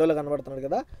 ఇతను ఫోటోలో కనబడుతున్నాడు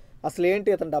కదా. అసలు ఏంటి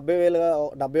ఇతను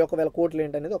 71,000 కోట్లు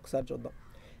ఏంటి అనేది ఒకసారి చూద్దాం.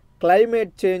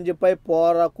 క్లైమేట్ చేంజ్పై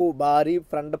పోరాకు భారీ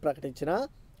ఫండ్ ప్రకటించిన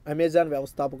అమెజాన్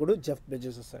వ్యవస్థాపకుడు జెఫ్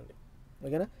బెజోస్ అండి.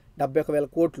 ఓకేనా, 71,000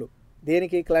 కోట్లు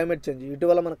దేనికి? Climate change.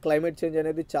 ఇటీవల మన క్లైమేట్ చేంజ్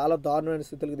అనేది చాలా దారుణమైన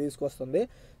స్థితులకు తీసుకొస్తుంది.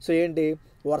 సో ఏంటి?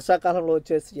 వర్షాకాలంలో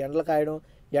వచ్చేసి ఎండలు కాయడం,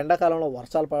 ఎండాకాలంలో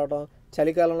వర్షాలు పడడం,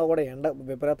 చలికాలంలో కూడా ఎండ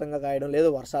విపరీతంగా కాయడం, లేదు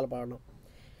వర్షాలు పడడం.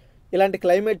 ఇలాంటి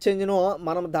క్లైమేట్ చేంజ్ను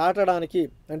మనం దాటడానికి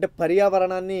అంటే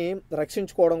పర్యావరణాన్ని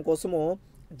రక్షించుకోవడం కోసము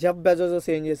జెఫ్ బెజోస్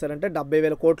ఏం చేశారంటే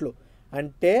 70,000 కోట్లు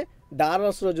అంటే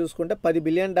డాలర్స్లో చూసుకుంటే $10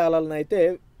 బిలియన్ అయితే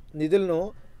నిధులను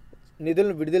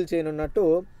విడుదల చేయనున్నట్టు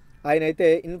ఆయన అయితే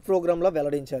ఇన్స్టాగ్రామ్లో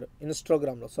వెల్లడించారు.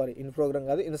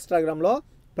 ఇన్స్టాగ్రామ్లో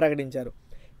ప్రకటించారు.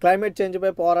 క్లైమేట్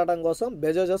చేంజ్పై పోరాటం కోసం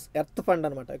బెజోస్ ఎర్త్ ఫండ్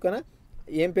అనమాట. ఓకేనా,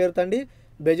 ఏం పేరుతండి,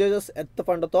 బెజోస్ ఎర్త్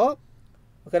ఫండ్తో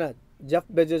ఓకేనా జెఫ్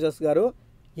బెజోస్ గారు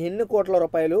ఎన్ని కోట్ల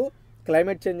రూపాయలు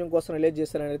క్లైమేట్ చేంజ్ కోసం రిలీజ్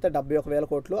చేశారని అయితే 71,000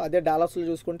 కోట్లు. అదే డాలర్స్లో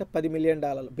చూసుకుంటే బిలియన్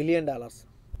డాలర్స్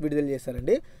విడుదల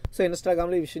చేశారండి. సో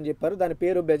ఇన్స్టాగ్రామ్లో ఈ విషయం చెప్పారు. దాని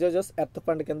పేరు బెజోస్ ఎర్త్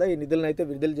ఫండ్ కింద ఈ నిధులను అయితే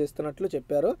విడుదల చేస్తున్నట్లు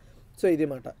చెప్పారు. సో ఇది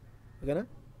మాట. ఓకేనా,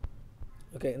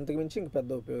 ఓకే, ఇంతకు మించి ఇంక పెద్ద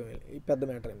ఉపయోగం పెద్ద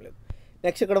మ్యాటర్ ఏం లేదు.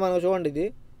 నెక్స్ట్ ఇక్కడ మనం చూడండి,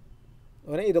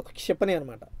 ఇది ఒక క్షిపణి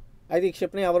అనమాట. అయితే ఈ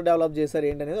క్షిపణి ఎవరు డెవలప్ చేశారు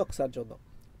ఏంటి అనేది ఒకసారి చూద్దాం.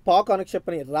 పాక్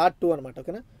అణుక్షిపణి రాడ్ 2 అనమాట.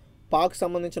 ఓకేనా, పాక్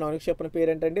సంబంధించిన అణుక్షిపణి పేరు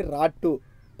ఏంటంటే రాడ్ 2.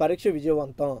 పరీక్ష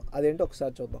విజయవంతం. అదేంటి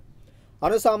ఒకసారి చూద్దాం.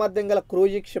 అణు సామర్థ్యం గల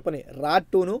క్రూయిజ్ క్షిపణి రాడ్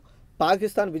 2ను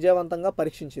పాకిస్తాన్ విజయవంతంగా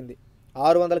పరీక్షించింది.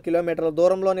 600 కిలోమీటర్ల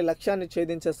దూరంలోని లక్ష్యాన్ని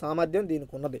ఛేదించే సామర్థ్యం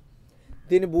దీనికి ఉన్నది.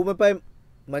 దీన్ని భూమిపై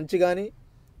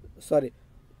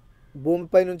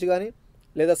నుంచి కానీ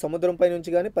లేదా సముద్రంపై నుంచి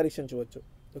కానీ పరీక్షించవచ్చు.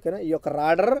 ఓకేనా, ఈ యొక్క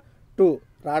రాడర్ 2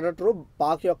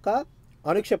 పాక్ యొక్క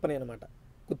అణుక్షిపణి అనమాట.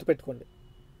 గుర్తుపెట్టుకోండి,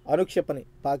 అణుక్షిపణి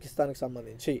పాకిస్తాన్కి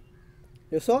సంబంధించి.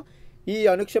 సో ఈ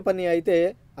అణుక్షిపణి అయితే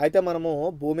మనము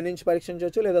భూమి నుంచి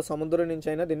పరీక్షించవచ్చు లేదా సముద్రం నుంచి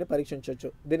అయినా దీన్ని పరీక్షించవచ్చు.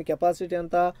 దీని కెపాసిటీ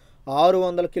ఎంత,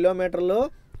 600 కిలోమీటర్లు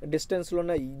డిస్టెన్స్లో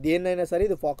ఉన్న దేన్నైనా సరే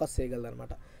ఇది ఫోకస్ చేయగలదు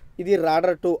అనమాట. ఇది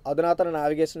రాడర్ 2 అధునాతన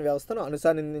నావిగేషన్ వ్యవస్థను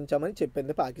అనుసంధానించామని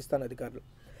చెప్పింది పాకిస్తాన్ అధికారులు.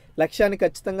 లక్ష్యాన్ని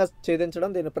ఖచ్చితంగా ఛేదించడం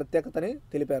దీని ప్రత్యేకతని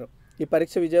తెలిపారు. ఈ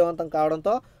పరీక్ష విజయవంతం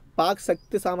కావడంతో పాక్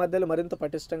శక్తి సామర్థ్యాలు మరింత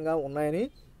పటిష్టంగా ఉన్నాయని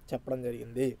చెప్పడం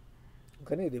జరిగింది.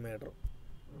 కానీ ఇది మ్యాటర్.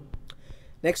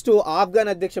 నెక్స్ట్ ఆఫ్ఘన్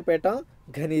అధ్యక్ష పీఠం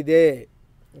ఘనీదే.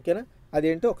 ఓకేనా,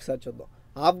 అదేంటో ఒకసారి చూద్దాం.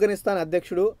 ఆఫ్ఘనిస్తాన్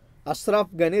అధ్యక్షుడు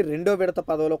అష్రఫ్ ఘనీ 2వ విడత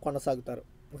పదవిలో కొనసాగుతారు.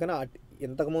 ఓకేనా,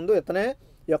 ఇంతకుముందు ఇతనే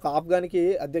ఈ యొక్క ఆఫ్ఘన్కి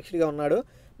అధ్యక్షుడిగా ఉన్నాడు.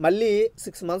 మళ్ళీ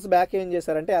 6 months బ్యాక్ ఏం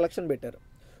చేశారంటే ఎలక్షన్ పెట్టారు.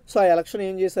 సో ఆ ఎలక్షన్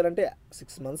ఏం చేశారంటే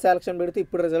 6 months ఎలక్షన్ పెడితే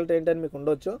ఇప్పుడు రిజల్ట్ ఏంటని మీకు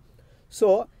ఉండొచ్చు. సో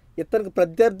ఇతనికి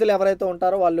ప్రత్యర్థులు ఎవరైతే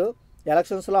ఉంటారో వాళ్ళు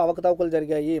ఎలక్షన్స్లో అవకతవకలు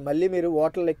జరిగాయి, మళ్ళీ మీరు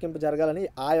ఓట్ల లెక్కింపు జరగాలని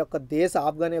ఆ యొక్క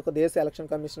ఆఫ్ఘన్ యొక్క దేశ ఎలక్షన్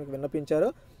కమిషన్కి విన్నపించారు.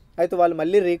 అయితే వాళ్ళు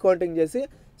మళ్ళీ రీకౌంటింగ్ చేసి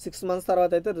 6 months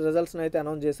తర్వాత అయితే రిజల్ట్స్ని అయితే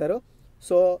అనౌన్స్ చేశారు.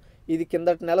 సో ఇది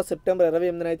కిందటి నెల సెప్టెంబర్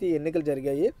 28న అయితే ఎన్నికలు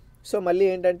జరిగాయి. సో మళ్ళీ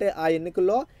ఏంటంటే ఆ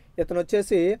ఎన్నికల్లో ఇతను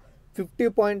వచ్చేసి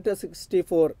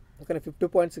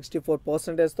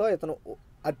 50.64% ఇతను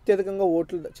అత్యధికంగా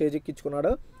ఓట్లు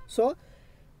చేజిక్కించుకున్నాడు. సో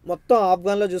మొత్తం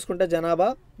ఆఫ్ఘన్లో చూసుకుంటే జనాభా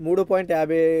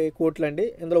 3.50 కోట్లు అండి.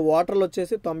 ఇందులో ఓటర్లు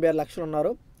వచ్చేసి 96 లక్షలు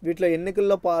ఉన్నారు. వీటిలో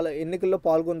ఎన్నికల్లో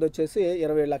పాల్గొంది వచ్చేసి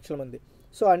 27 లక్షల మంది.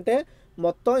 సో అంటే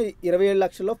మొత్తం 27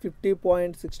 లక్షల్లో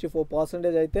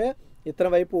 50.64% అయితే ఇతర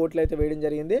వైపు ఓట్లు అయితే వేయడం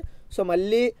జరిగింది. సో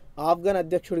మళ్ళీ ఆఫ్ఘన్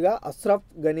అధ్యక్షుడిగా అష్రఫ్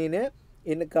ఘనీనే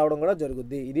ఎన్నిక కావడం కూడా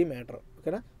జరుగుద్ది. ఇది మ్యాటర్.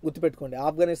 ఓకేనా, గుర్తుపెట్టుకోండి.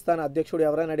 ఆఫ్ఘనిస్తాన్ అధ్యక్షుడు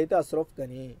ఎవరైనా అడిగితే అష్రఫ్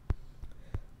ఘనీ.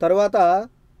 తర్వాత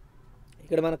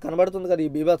ఇక్కడ మనకు కనబడుతుంది కదా ఈ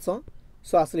బీభత్సం.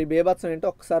 సో అసలు ఈ బీభత్సం ఏంటో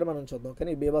ఒకసారి మనం చూద్దాం. కానీ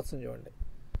ఈ బీభత్సం చూడండి,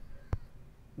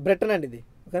 బ్రిటన్ అండి ఇది.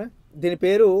 ఓకేనా, దీని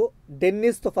పేరు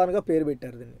డెన్నిస్ తుఫాన్గా పేరు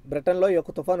పెట్టారు దీన్ని. బ్రిటన్లో ఈ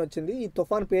యొక్క తుఫాన్ వచ్చింది. ఈ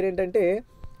తుఫాన్ పేరు ఏంటంటే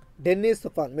డెన్నిస్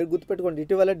తుఫాన్. మీరు గుర్తుపెట్టుకోండి,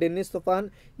 ఇటీవల డెన్నిస్ తుఫాన్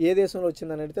ఏ దేశంలో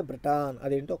వచ్చిందని అడిగితే బ్రిటన్.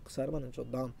 అదేంటో ఒకసారి మనం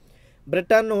చూద్దాం.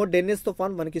 బ్రిటన్ను డెన్నిస్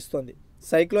తుఫాన్ వణికిస్తోంది.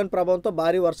 సైక్లోన్ ప్రభావంతో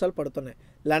భారీ వర్షాలు పడుతున్నాయి.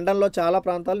 లండన్లో చాలా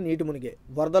ప్రాంతాలు నీటి మునిగాయి.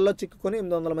 వరదల్లో చిక్కుకొని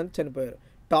 800 మంది చనిపోయారు.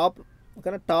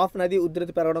 టాప్ నది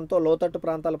ఉధృతి పెరగడంతో లోతట్టు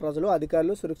ప్రాంతాల ప్రజలు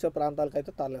అధికారులు సురక్షిత ప్రాంతాలకు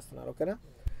అయితే తరలిస్తున్నారు. ఓకేనా,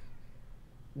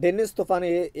 డెన్నిస్ తుఫాన్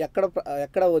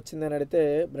ఎక్కడ వచ్చిందని అడిగితే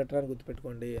బ్రిటన్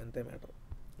గుర్తుపెట్టుకోండి, అంతే మ్యాటర్.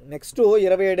 నెక్స్ట్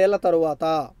 27 ఏళ్ల తరువాత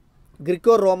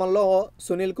గ్రికో రోమన్లో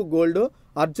సునీల్కు గోల్డ్,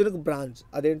 అర్జున్కు బ్రాంజ్.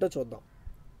 అదేంటో చూద్దాం.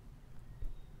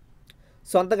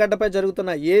 సొంత గడ్డపై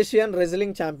జరుగుతున్న ఏషియన్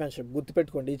రెజ్లింగ్ ఛాంపియన్షిప్.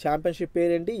 గుర్తుపెట్టుకోండి, ఈ ఛాంపియన్షిప్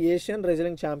పేరేంటి, ఏషియన్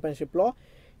రెజ్లింగ్ ఛాంపియన్షిప్లో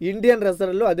ఇండియన్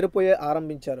రెజ్లర్లు అదిరిపోయే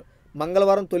ఆరంభించారు.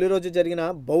 మంగళవారం తొలి రోజు జరిగిన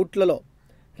బౌట్లలో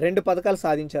 2 పథకాలు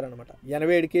సాధించారనమాట.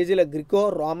 87 kgల గ్రికో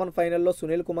రోమన్ ఫైనల్లో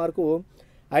సునీల్ కుమార్కు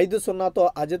 5-0తో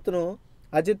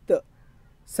అజిత్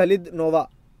సలిద్ నోవా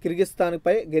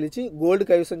కిర్గిస్తాన్పై గెలిచి గోల్డ్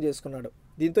కైవసం చేసుకున్నాడు.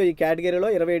 దీంతో ఈ కేటగిరీలో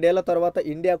 27 ఏళ్ల తర్వాత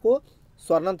ఇండియాకు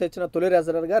స్వర్ణం తెచ్చిన తొలి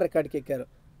రెజ్లర్గా రికార్డుకి ఎక్కారు.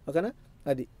 ఓకేనా,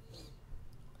 అది.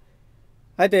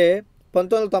 అయితే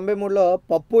 1993లో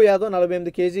పప్పు యాదవ్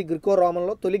 48 kg గ్రికో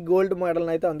రోమన్లో తొలి గోల్డ్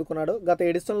మెడల్ని అయితే అందుకున్నాడు. గత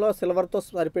ఎడిషన్లో సిల్వర్తో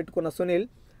సరిపెట్టుకున్న సునీల్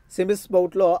సెమీస్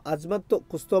బౌట్లో అజ్మత్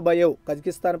కుస్తోబయేవ్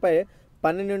కజకిస్తాన్పై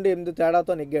 12-8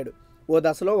 తేడాతో నెగ్గాడు. ఓ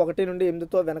దశలో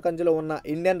 1-8తో వెనకంజలో ఉన్న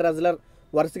ఇండియన్ రెజ్లర్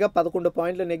వరుసగా 11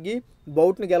 పాయింట్లు నెగ్గి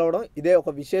బౌట్ని గెలవడం ఇదే ఒక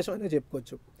విశేషం అని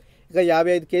చెప్పుకోవచ్చు. ఇక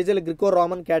 55 kgల గ్రికో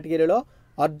రోమన్ కేటగిరీలో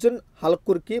అర్జున్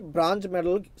హల్కుర్కి బ్రాంజ్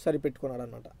మెడల్ సరిపెట్టుకున్నాడు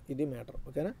అనమాట. ఇది మ్యాటర్.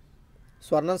 ఓకేనా,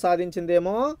 స్వర్ణం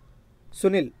సాధించిందేమో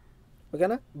సునీల్.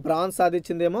 ఓకేనా, బ్రాంజ్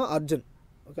సాధించిందేమో అర్జున్.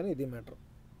 ఓకేనా, ఇది మ్యాటర్.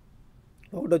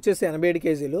 ఒకటి వచ్చేసి 87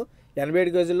 kg, 87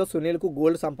 కేజీల్లో సునీల్కు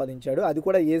గోల్డ్ సంపాదించాడు, అది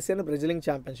కూడా ఏషియన్ బ్రెజిలింగ్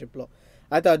ఛాంపియన్షిప్లో.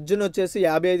 అయితే అర్జున్ వచ్చేసి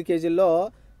 55 కేజీల్లో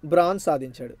బ్రాంజ్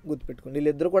సాధించాడు, గుర్తుపెట్టుకోండి.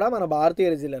 వీళ్ళిద్దరు కూడా మన భారతీయ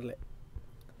రెజ్లర్లే.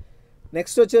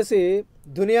 నెక్స్ట్ వచ్చేసి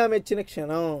దునియా మెచ్చిన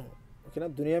క్షణం. ఓకేనా,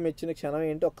 దునియా మెచ్చిన క్షణం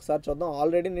ఏంటి ఒక్కసారి చూద్దాం.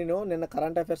 ఆల్రెడీ నేను నిన్న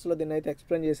కరెంట్ అఫైర్స్లో దీన్ని అయితే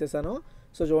ఎక్స్ప్లెయిన్ చేసేసాను.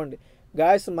 సో చూడండి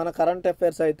గాయస్, మన కరెంట్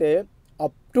అఫైర్స్ అయితే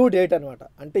అప్ టు డేట్ అనమాట.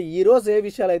 అంటే ఈరోజు ఏ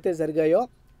విషయాలు అయితే జరిగాయో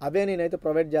అవే నేనైతే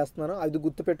ప్రొవైడ్ చేస్తున్నాను, అది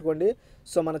గుర్తుపెట్టుకోండి.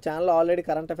 సో మన ఛానల్లో ఆల్రెడీ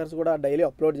కరెంట్ అఫైర్స్ కూడా డైలీ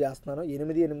అప్లోడ్ చేస్తున్నాను.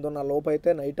 8-8:30 లోపు అయితే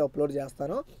నైట్ అప్లోడ్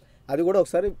చేస్తాను, అది కూడా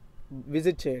ఒకసారి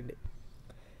విజిట్ చేయండి.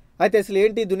 అయితే అసలు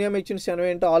ఏంటి దునియా మెచ్చిన క్షణం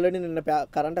ఏంటో ఆల్రెడీ నిన్న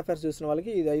కరెంట్ అఫైర్స్ చూసిన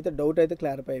వాళ్ళకి ఇది అయితే డౌట్ అయితే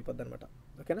క్లారిఫై అయిపోద్ది అనమాట.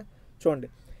 ఓకేనా, చూడండి.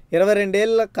 22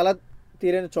 ఏళ్ల కళ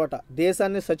తీరని చోట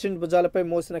దేశాన్ని సచిన్ భుజాలపై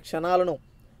మోసిన క్షణాలను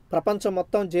ప్రపంచం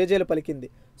మొత్తం జేజేలు పలికింది.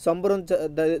 సంబరం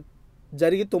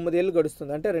జరిగి 9 ఏళ్ళు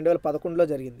గడుస్తుంది, అంటే 2011లో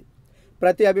జరిగింది.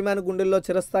 ప్రతి అభిమాని గుండెల్లో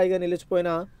చిరస్థాయిగా నిలిచిపోయిన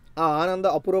ఆ ఆనంద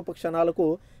అపురూప క్షణాలకు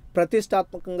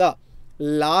ప్రతిష్టాత్మకంగా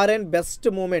లారెన్ బెస్ట్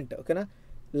మూమెంట్, ఓకేనా,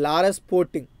 లారెన్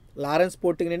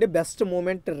స్పోర్టింగ్ నుండి బెస్ట్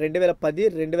మూమెంట్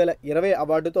 2010-2020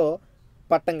 అవార్డుతో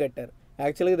పట్టం కట్టారు.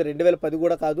 యాక్చువల్గా ఇది 2010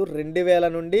 కూడా కాదు,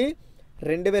 2000 నుండి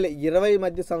 2020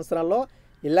 మధ్య సంవత్సరాల్లో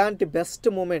ఇలాంటి best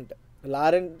moment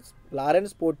Lauren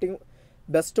sporting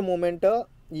best moment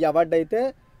ఈ అవార్డు అయితే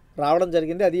రావడం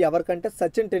జరిగింది. అది ఎవరికంటే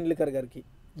సచిన్ టెండూల్కర్ గారికి.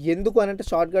 ఎందుకు అని అంటే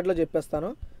షార్ట్కట్లో చెప్పేస్తాను.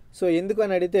 సో ఎందుకు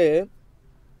అని అడిగితే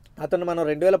అతను మనం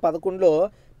 2011లో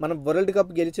మనం వరల్డ్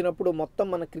కప్ గెలిచినప్పుడు మొత్తం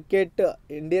మన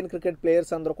ఇండియన్ క్రికెట్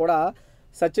ప్లేయర్స్ అందరూ కూడా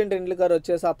సచిన్ టెండూల్కర్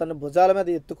వచ్చేసి అతని భుజాల మీద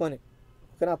ఎత్తుకొని,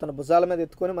 ఓకేనా, అతని భుజాల మీద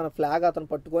ఎత్తుకొని మన ఫ్లాగ్ అతను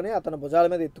పట్టుకొని అతని భుజాల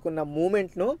మీద ఎత్తుకున్న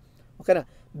మూమెంట్ను, ఓకేనా,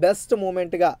 బెస్ట్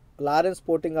మూమెంట్గా లారెన్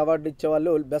స్పోర్టింగ్ అవార్డు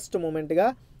ఇచ్చేవాళ్ళు బెస్ట్ మూమెంట్గా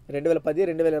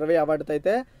 2010-2020 అవార్డుతో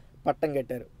అయితే పట్టం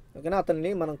కట్టారు. ఓకేనా,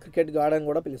 అతన్ని మనం క్రికెట్ గాడ్ అని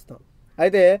కూడా పిలుస్తాం.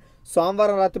 అయితే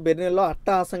సోమవారం రాత్రి బెర్లిన్లో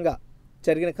అట్టహాసంగా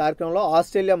జరిగిన కార్యక్రమంలో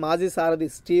ఆస్ట్రేలియా మాజీ సారథి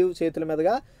స్టీవ్ చేతుల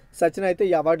మీదుగా సచిన్ అయితే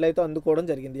ఈ అవార్డులు అయితే అందుకోవడం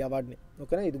జరిగింది, ఈ అవార్డుని.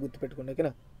 ఓకేనా, ఇది గుర్తుపెట్టుకోండి.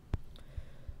 ఓకేనా,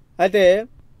 అయితే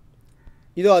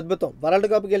ఇదో అద్భుతం. వరల్డ్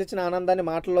కప్ గెలిచిన ఆనందాన్ని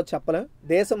మాటల్లో చెప్పలేం.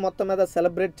 దేశం మొత్తం మీద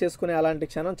సెలబ్రేట్ చేసుకునే అలాంటి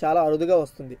క్షణం చాలా అరుదుగా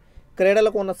వస్తుంది.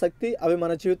 క్రీడలకు ఉన్న శక్తి, అవి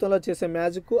మన జీవితంలో చేసే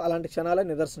మ్యాజిక్కు అలాంటి క్షణాలే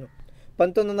నిదర్శనం.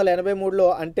 1983లో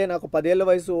అంటే నాకు 10 ఏళ్ల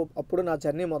వయసు అప్పుడు నా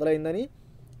జర్నీ మొదలైందని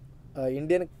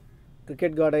ఇండియన్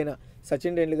క్రికెట్ గాడ్ అయిన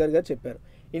సచిన్ టెండూల్కర్ గారు చెప్పారు.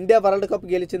 ఇండియా వరల్డ్ కప్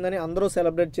గెలిచిందని అందరూ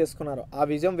సెలబ్రేట్ చేసుకున్నారు. ఆ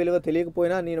విజయం విలువ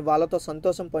తెలియకపోయినా నేను వాళ్ళతో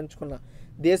సంతోషం పంచుకున్నా.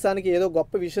 దేశానికి ఏదో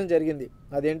గొప్ప విషయం జరిగింది,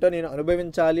 అదేంటో నేను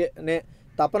అనుభవించాలి అనే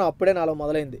తపన అప్పుడే నాలో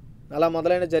మొదలైంది. అలా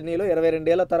మొదలైన జర్నీలో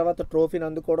 22 ఏళ్ల తర్వాత ట్రోఫీని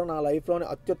అందుకోవడం నా లైఫ్లోని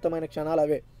అత్యుత్తమైన క్షణాలు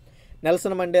అవే.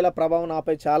 నెల్సన్ మండేలా ప్రభావం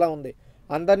నాపై చాలా ఉంది.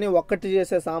 అందరినీ ఒక్కటి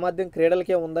చేసే సామర్థ్యం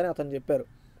క్రీడలకే ఉందని అతను చెప్పారు.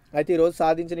 అయితే ఈరోజు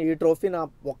సాధించిన ఈ ట్రోఫీ నా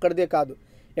ఒక్కడిదే కాదు,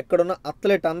 ఎక్కడున్న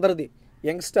అథ్లెట్ అందరిది.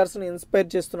 యంగ్స్టర్స్ని ఇన్స్పైర్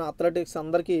చేస్తున్న అథ్లెటిక్స్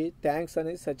అందరికీ థ్యాంక్స్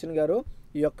అని సచిన్ గారు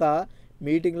ఈ యొక్క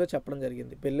మీటింగ్లో చెప్పడం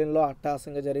జరిగింది. బెర్లిన్లో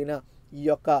అట్టహాసంగా జరిగిన ఈ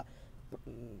యొక్క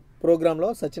ప్రోగ్రాంలో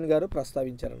సచిన్ గారు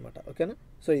ప్రస్తావించారనమాట. ఓకేనా,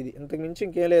 సో ఇది ఇంతకు మించి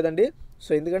ఇంకేం లేదండి. సో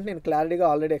ఎందుకంటే నేను క్లారిటీగా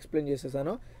ఆల్రెడీ ఎక్స్ప్లెయిన్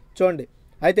చేసేసాను. చూడండి,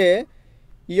 అయితే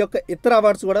ఈ యొక్క ఇతర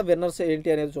అవార్డ్స్ కూడా విన్నర్స్ ఏంటి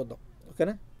అనేది చూద్దాం.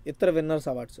 ఓకేనా, ఇతర విన్నర్స్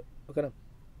అవార్డ్స్. ఓకేనా,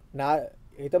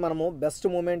 అయితే మనము బెస్ట్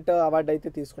మూమెంట్ అవార్డు అయితే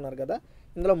తీసుకున్నారు కదా,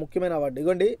 ఇందులో ముఖ్యమైన అవార్డు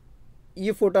ఇగోండి ఈ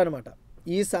ఫోటో అనమాట.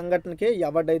 ఈ సంఘటనకే ఈ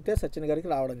అవార్డు అయితే సచిన్ గారికి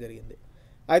రావడం జరిగింది.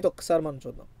 అయితే ఒక్కసారి మనం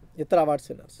చూద్దాం ఇతర awards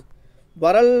winners.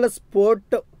 World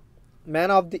sport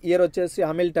man of the year వచ్చేసి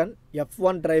Hamilton,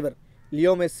 F1 driver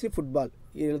Leo messy football,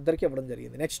 వీళ్ళిద్దరికి ఇవ్వడం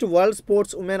జరిగింది. Next world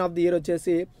sports women of the year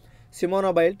వచ్చేసి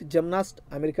సిమోనా బైల్ట్, జిమ్నాస్ట్,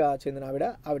 అమెరికా చెందిన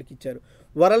ఆవిడకి ఇచ్చారు.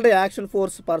 World action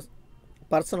force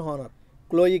person honour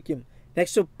Chloe Kim.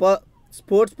 Next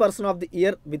sports person of the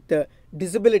year with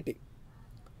disability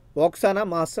ఓక్సానా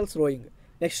masters rowing.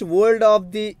 Next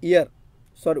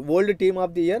world team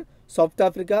of the year south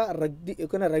Africa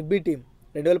rugby team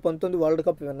 2019 world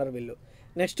cup winner వీళ్ళు.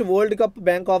 Next world cup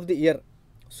bank of the year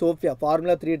Sophia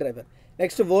formula 3 driver.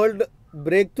 Next world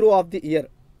break through of the year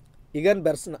ఇగన్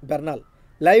Bernal.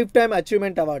 Life time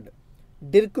achievement award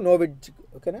డిర్క్ నోవిడ్జిగ్.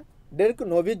 ఓకేనా, డిర్క్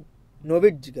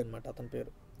నోవిడ్జిగ్ అనమాట అతని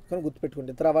పేరు. ఓకేనా,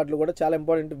 గుర్తుపెట్టుకోండి. ఇతర అవార్డులు కూడా చాలా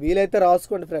ఇంపార్టెంట్, వీలైతే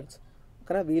రాసుకోండి ఫ్రెండ్స్.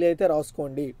 ఓకేనా, వీలైతే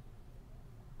రాసుకోండి.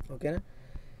 ఓకేనా,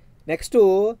 నెక్స్ట్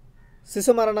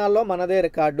శిశు మరణాల్లో మనదే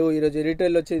రికార్డు. ఈరోజు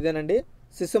రీటైల్ వచ్చి ఇదేనండి,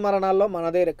 శిశు మరణాల్లో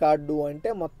మనదే రికార్డు అంటే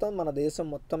మొత్తం మన దేశం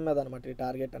మొత్తం మీద అనమాట ఈ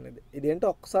టార్గెట్ అనేది. ఇదేంటో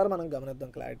ఒక్కసారి మనం గమనిద్దాం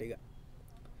క్లారిటీగా.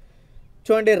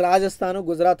 చూడండి, రాజస్థాన్,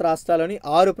 గుజరాత్ రాష్ట్రాల్లోని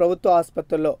 6 ప్రభుత్వ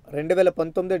ఆసుపత్రుల్లో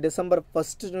 2019 డిసెంబర్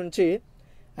 1 నుంచి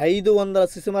 500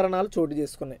 శిశు మరణాలు చోటు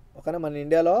చేసుకున్నాయి. ఓకేనా, మన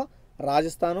ఇండియాలో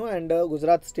రాజస్థాన్ అండ్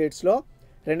గుజరాత్ స్టేట్స్లో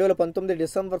 2019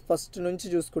 డిసెంబర్ 1 నుంచి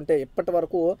చూసుకుంటే ఇప్పటి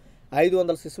వరకు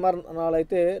 500 శిశు మరణాలు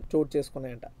అయితే చోటు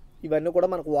చేసుకున్నాయంట. ఇవన్నీ కూడా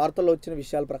మనకు వార్తల్లో వచ్చిన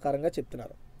విషయాల ప్రకారంగా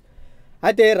చెప్తున్నారు.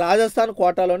 అయితే రాజస్థాన్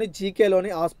కోటాలోని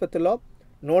జీకేలోని ఆసుపత్రిలో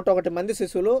 101 మంది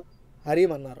శిశువులు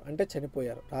హరీం అన్నారు, అంటే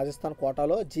చనిపోయారు. రాజస్థాన్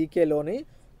కోటాలో జీకేలోని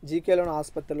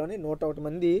ఆసుపత్రిలోని 101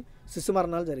 మంది శిశు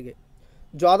మరణాలు జరిగాయి.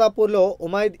 జోధాపూర్లో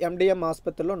ఉమైద్ ఎండిఎం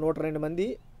ఆసుపత్రిలో 102 మంది,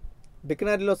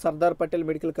 బికనరీలో సర్దార్ పటేల్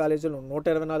మెడికల్ కాలేజీలో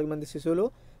 124 మంది శిశువులు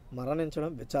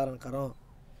మరణించడం విచారణకరం.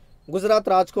 గుజరాత్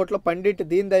రాజ్కోట్లో పండిట్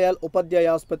దీన్ దయాళ్ ఉపాధ్యాయ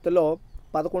ఆసుపత్రిలో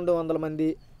 1100 మంది,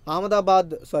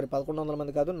 1100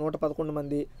 మంది కాదు 111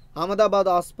 మంది, అహ్మదాబాద్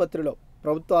ఆసుపత్రిలో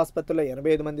ప్రభుత్వ ఆసుపత్రిలో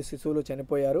 85 మంది శిశువులు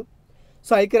చనిపోయారు.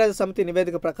 సో ఐక్యరాజ్య సమితి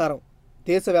నివేదిక ప్రకారం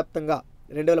దేశవ్యాప్తంగా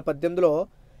 2018లో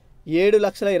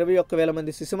 7,21,000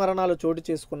 మంది శిశు మరణాలు చోటు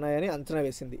చేసుకున్నాయని అంచనా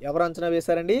వేసింది. ఎవరు అంచనా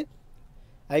వేశారండి?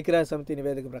 ఐక్యరాజ్య సమితి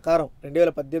నివేదిక ప్రకారం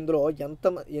 2018లో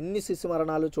ఎన్ని శిశు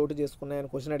మరణాలు చోటు చేసుకున్నాయని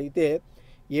క్వశ్చన్ అడిగితే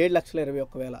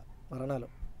 7,21,000 మరణాలు.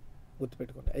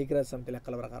 గుర్తుపెట్టుకోండి, ఐక్యరాజ్య సమితి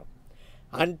లెక్కల ప్రకారం.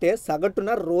 అంటే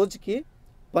సగటున రోజుకి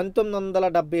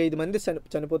 1975 మంది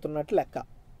చనిపోతున్నట్లు లెక్క.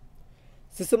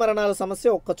 శిశు మరణాల సమస్య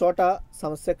ఒక్క చోట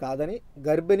సమస్య కాదని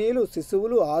గర్భిణీలు,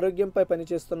 శిశువులు ఆరోగ్యంపై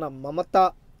పనిచేస్తున్న మమతా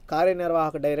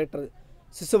కార్యనిర్వాహక డైరెక్టర్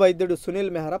శిశు వైద్యుడు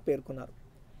సునీల్ మెహ్రా పేర్కొన్నారు.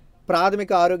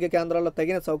 ప్రాథమిక ఆరోగ్య కేంద్రాల్లో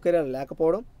తగిన సౌకర్యాలు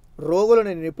లేకపోవడం,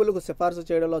 రోగులను నిపుణులకు సిఫార్సు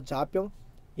చేయడంలో జాప్యం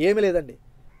ఏమీ లేదండి.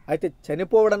 అయితే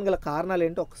చనిపోవడానికి గల కారణాలు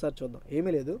ఏంటో ఒక్కసారి చూద్దాం.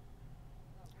 ఏమీ లేదు.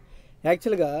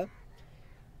 యాక్చువల్గా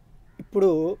ఇప్పుడు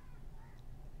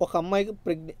ఒక అమ్మాయికి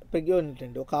ప్రెగ్నెంట్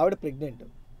అండి, ఒక ఆవిడ ప్రెగ్నెంట్.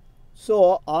 సో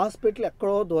హాస్పిటల్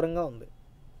ఎక్కడో దూరంగా ఉంది.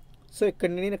 సో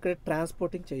నేను ఇక్కడ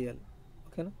ట్రాన్స్పోర్టింగ్ చేయాలి,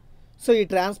 ఓకేనా. సో ఈ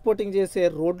ట్రాన్స్పోర్టింగ్ చేసే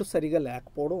రోడ్డు సరిగా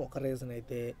లేకపోవడం ఒక రీజన్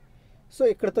అయితే, సో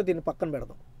ఇక్కడతో దీన్ని పక్కన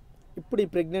పెడదాం. ఇప్పుడు ఈ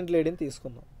ప్రెగ్నెంట్ లేడీని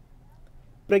తీసుకుందాం.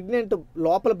 ప్రెగ్నెంట్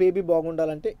లోపల బేబీ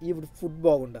బాగుండాలంటే ఈవిడ ఫుడ్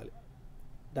బాగుండాలి,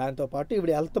 దాంతోపాటు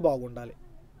ఈవిడ హెల్త్ బాగుండాలి,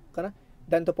 ఓకేనా.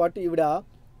 దాంతోపాటు ఈవిడ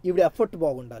ఎఫర్ట్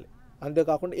బాగుండాలి,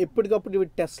 అంతేకాకుండా ఎప్పటికప్పుడు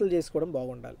ఈవిడ టెస్టులు చేసుకోవడం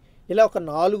బాగుండాలి. ఇలా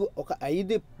ఒక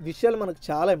 5 విషయాలు మనకు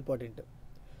చాలా ఇంపార్టెంట్.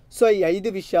 సో ఈ 5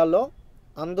 విషయాల్లో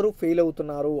అందరూ ఫెయిల్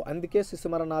అవుతున్నారు, అందుకే శిశు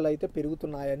మరణాలు అయితే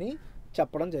పెరుగుతున్నాయని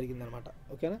చెప్పడం జరిగిందనమాట,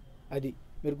 ఓకేనా. అది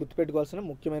మీరు గుర్తుపెట్టుకోవాల్సిన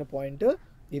ముఖ్యమైన పాయింట్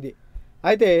ఇది.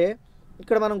 అయితే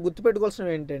ఇక్కడ మనం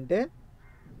గుర్తుపెట్టుకోవాల్సినవి ఏంటంటే,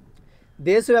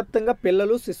 దేశవ్యాప్తంగా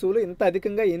పిల్లలు, శిశువులు ఇంత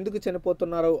అధికంగా ఎందుకు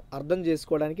చనిపోతున్నారో అర్థం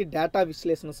చేసుకోవడానికి డేటా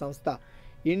విశ్లేషణ సంస్థ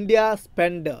ఇండియా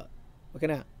స్పెండ్,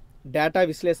 ఓకేనా, డేటా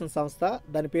విశ్లేషణ సంస్థ,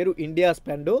 దాని పేరు ఇండియా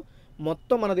స్పెండ్,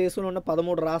 మొత్తం మన దేశంలో ఉన్న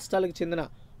 13 రాష్ట్రాలకు చెందిన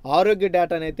ఆరోగ్య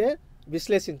డేటాను అయితే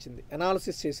విశ్లేషించింది,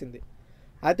 అనాలిసిస్ చేసింది.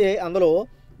 అయితే అందులో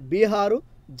బీహారు,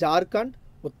 జార్ఖండ్,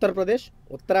 ఉత్తరప్రదేశ్,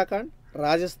 ఉత్తరాఖండ్,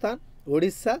 రాజస్థాన్,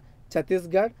 ఒడిస్సా,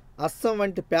 ఛత్తీస్గఢ్, అస్సాం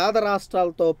వంటి పేద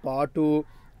రాష్ట్రాలతో పాటు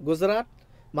గుజరాత్,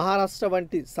 మహారాష్ట్ర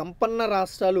వంటి సంపన్న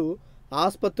రాష్ట్రాలు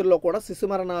ఆసుపత్రుల్లో కూడా శిశు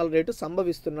మరణాల రేటు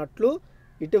సంభవిస్తున్నట్లు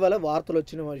ఇటీవల వార్తలు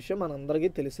వచ్చిన విషయం మనందరికీ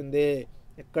తెలిసిందే.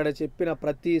 ఇక్కడ చెప్పిన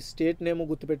ప్రతి స్టేట్ నేమో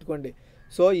గుర్తుపెట్టుకోండి.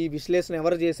 సో ఈ విశ్లేషణ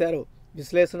ఎవరు చేశారు?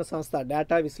 విశ్లేషణ సంస్థ,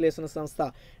 డేటా విశ్లేషణ సంస్థ,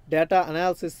 డేటా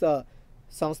అనాలిసిస్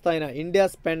సంస్థ అయిన ఇండియా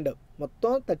స్పెండ్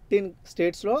మొత్తం 13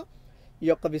 స్టేట్స్లో ఈ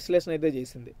యొక్క విశ్లేషణ అయితే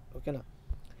చేసింది, ఓకేనా.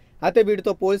 అయితే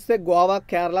వీటితో పోలిస్తే గోవా,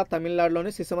 కేరళ,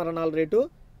 తమిళనాడులోని శిశు మరణాల రేటు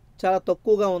చాలా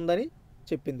తక్కువగా ఉందని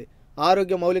చెప్పింది.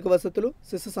 ఆరోగ్య మౌలిక వసతులు,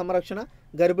 శిశు సంరక్షణ,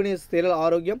 గర్భిణీ స్త్రీల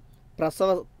ఆరోగ్యం,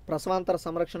 ప్రసవాంతర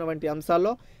సంరక్షణ వంటి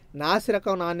అంశాల్లో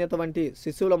నాసిరకం నాణ్యత వంటి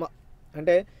శిశువుల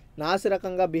అంటే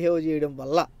నాసిరకంగా బిహేవ్ చేయడం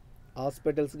వల్ల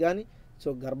హాస్పిటల్స్ కానీ, సో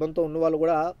గర్భంతో ఉన్న వాళ్ళు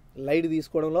కూడా లైట్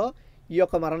తీసుకోవడంలో ఈ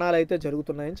యొక్క మరణాలు అయితే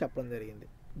జరుగుతున్నాయని చెప్పడం జరిగింది.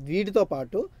 వీటితో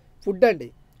పాటు ఫుడ్ అండి,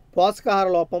 పోషకాహార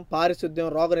లోపం, పారిశుద్ధ్యం,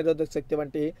 రోగనిరోధక శక్తి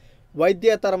వంటి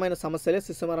వైద్యతరమైన సమస్యలే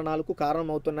శిశు మరణాలకు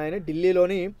కారణమవుతున్నాయని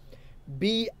ఢిల్లీలోని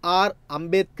BR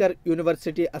Ambedkar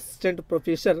university assistant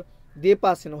professor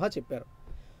Deepa Sinha చెప్పారు.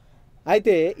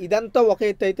 అయితే ఇదంతా ఒక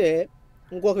ఎత్తు అయితే,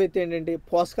 ఇంకొక ఎత్తు ఏంటంటే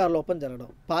పోషకాహార లోపం జరగడం,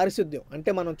 పారిశుద్ధ్యం అంటే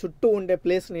మనం చుట్టూ ఉండే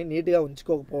ప్లేస్ని నీట్గా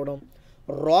ఉంచుకోకపోవడం,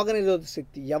 రోగనిరోధక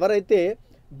శక్తి, ఎవరైతే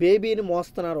బేబీని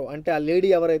మోస్తున్నారో అంటే ఆ లేడీ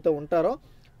ఎవరైతే ఉంటారో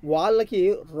వాళ్ళకి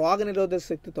రోగనిరోధక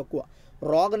శక్తి తక్కువ.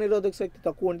 రోగనిరోధక శక్తి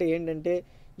తక్కువ అంటే ఏంటంటే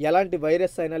ఎలాంటి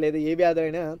వైరస్ అయినా లేదా ఏ వ్యాధి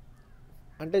అయినా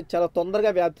అంటే చాలా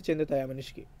తొందరగా వ్యాప్తి చెందుతాయి ఆ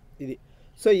మనిషికి, ఇది.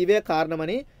 సో ఇవే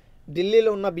కారణమని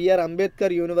ఢిల్లీలో ఉన్న BR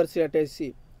Ambedkar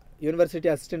university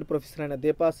assistant professor అయిన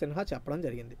దీపా సిన్హా చెప్పడం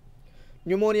జరిగింది.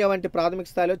 న్యూమోనియా వంటి ప్రాథమిక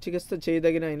స్థాయిలో చికిత్స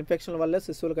చేయదగిన ఇన్ఫెక్షన్ల వల్లే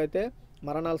శిశువులకైతే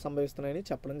మరణాలు సంభవిస్తున్నాయని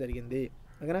చెప్పడం జరిగింది,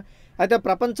 ఓకేనా. అయితే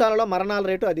ప్రపంచాలలో మరణాల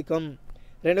రేటు అధికం.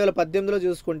 2018లో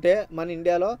చూసుకుంటే మన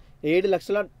ఇండియాలో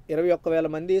 7,21,000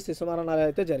 మంది శిశు మరణాలు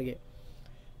అయితే జరిగాయి.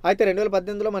 అయితే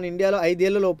 2018లో మన ఇండియాలో 5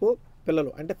 ఏళ్లలోపు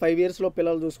పిల్లలు అంటే 5 years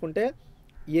పిల్లలు చూసుకుంటే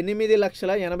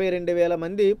 8,82,000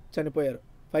 మంది చనిపోయారు.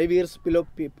 5 years బిలో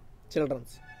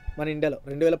చిల్డ్రన్స్ మన ఇండియాలో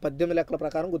 2018 లెక్కల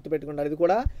ప్రకారం గుర్తుపెట్టుకుంటారు. ఇది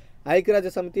కూడా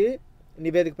ఐక్యరాజ్య సమితి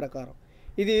నివేదిక ప్రకారం.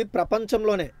 ఇది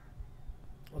ప్రపంచంలోనే,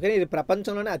 ఓకే, ఇది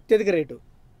ప్రపంచంలోనే అత్యధిక రేటు.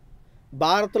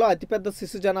 భారత్లో అతిపెద్ద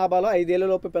శిశు జనాభాలో 5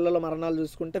 ఏళ్లలోపు పిల్లల మరణాలు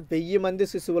చూసుకుంటే 1000 మంది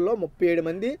శిశువుల్లో 37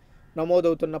 మంది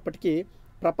నమోదవుతున్నప్పటికీ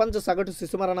ప్రపంచ సగటు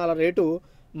శిశు మరణాల రేటు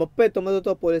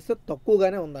 39తో పోలిస్తే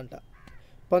తక్కువగానే ఉందంట.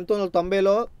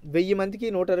 1990లో 1000 మందికి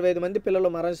 125 మంది పిల్లలు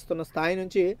మరణిస్తున్న స్థాయి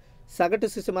నుంచి సగటు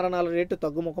శిశు మరణాల రేటు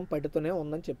తగ్గుముఖం పడుతూనే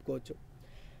ఉందని చెప్పుకోవచ్చు.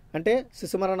 అంటే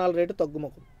శిశు మరణాల రేటు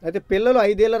తగ్గుముఖం. అయితే పిల్లలు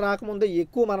 5 ఏళ్ళు రాకముందే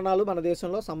ఎక్కువ మరణాలు మన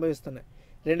దేశంలో సంభవిస్తున్నాయి.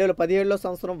 2017లో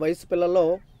సంవత్సరం వయసు పిల్లల్లో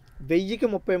 1000కి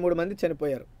 33 మంది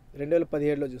చనిపోయారు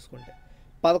 2017లో చూసుకుంటే.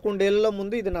 11 ఏళ్లలో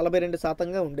ముందు ఇది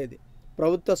 42% ఉండేది,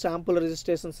 ప్రభుత్వ శాంపుల్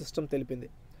రిజిస్ట్రేషన్ సిస్టమ్ తెలిపింది.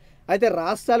 అయితే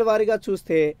రాష్ట్రాల వారీగా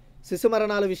చూస్తే శిశు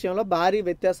మరణాల విషయంలో భారీ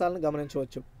వ్యత్యాసాలను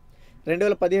గమనించవచ్చు.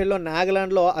 2017లో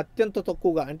నాగాలాండ్లో అత్యంత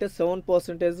తక్కువగా అంటే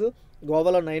 7%,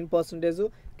 గోవాలో 9%,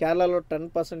 కేరళలో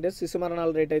 10% శిశు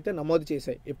మరణాల రేట్ అయితే నమోదు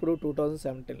చేశాయి ఇప్పుడు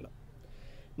 2017లో.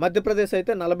 మధ్యప్రదేశ్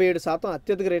అయితే 47%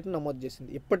 అత్యధిక రేటును నమోదు చేసింది.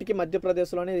 ఇప్పటికీ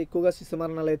మధ్యప్రదేశ్లోనే ఎక్కువగా శిశు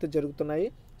మరణాలు అయితే జరుగుతున్నాయి.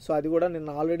 సో అది కూడా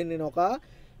ఆల్రెడీ నేను ఒక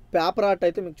పేపర్ ఆర్ట్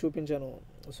అయితే మీకు చూపించాను.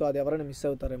 సో అది ఎవరైనా మిస్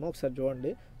అవుతారేమో ఒకసారి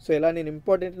చూడండి. సో ఇలా నేను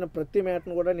ఇంపార్టెంట్ అయిన ప్రతి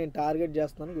మ్యాటర్ను కూడా నేను టార్గెట్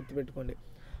చేస్తున్నాను, గుర్తుపెట్టుకోండి.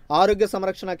 ఆరోగ్య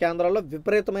సంరక్షణ కేంద్రాల్లో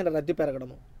విపరీతమైన రద్దీ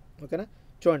పెరగడము. ఓకేనా,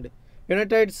 చూడండి.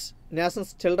 యునైటెడ్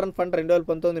నేషన్స్ చిల్డ్రన్ ఫండ్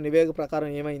 2019 నివేదిక ప్రకారం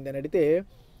ఏమైంది అని అడిగితే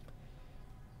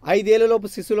 5 ఏళ్లలోపు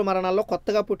శిశువుల మరణాల్లో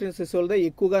కొత్తగా పుట్టిన శిశువులదే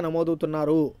ఎక్కువగా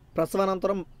నమోదవుతున్నారు.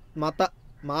 ప్రసవానంతరం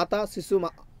మాతా శిశు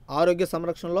ఆరోగ్య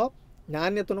సంరక్షణలో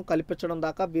నాణ్యతను కల్పించడం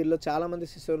దాకా వీరిలో చాలామంది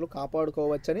శిశువులు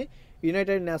కాపాడుకోవచ్చని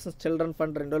యునైటెడ్ నేషన్స్ చిల్డ్రన్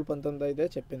ఫండ్ 2019 అయితే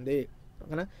చెప్పింది.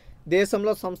 ఓకేనా,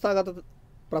 దేశంలో సంస్థాగత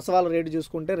ప్రసవాల రేటు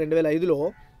చూసుకుంటే 2005లో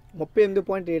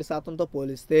 38.7%తో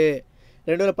పోలిస్తే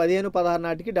 2015-16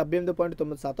 నాటికి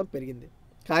 78.9% పెరిగింది.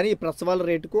 కానీ ఈ ప్రసవాల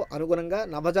రేటుకు అనుగుణంగా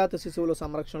నవజాత శిశువుల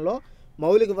సంరక్షణలో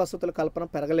మౌలిక వసతుల కల్పన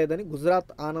పెరగలేదని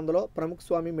గుజరాత్ ఆనంద్లో ప్రముఖ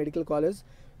స్వామి మెడికల్ కాలేజ్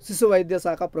శిశు వైద్య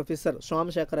శాఖ ప్రొఫెసర్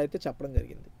సోమశేఖర్ అయితే చెప్పడం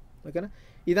జరిగింది. ఓకేనా,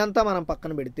 ఇదంతా మనం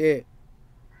పక్కన పెడితే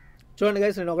చూడండి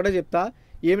గైస్, నేను ఒకటే చెప్తా,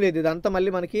 ఏం లేదు ఇదంతా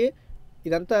మళ్ళీ మనకి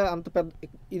ఇదంతా అంత పెద్ద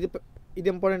ఇది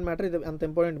ఇంపార్టెంట్ మ్యాటర్, ఇది అంత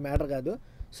ఇంపార్టెంట్ మ్యాటర్ కాదు.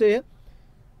 సో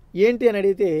ఏంటి అని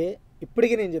అడిగితే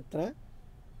ఇప్పటికీ నేను చెప్తున్నా,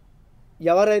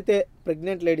 ఎవరైతే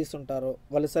ప్రెగ్నెంట్ లేడీస్ ఉంటారో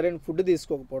వాళ్ళు సరైన ఫుడ్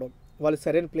తీసుకోకపోవడం, వాళ్ళు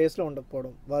సరైన ప్లేస్లో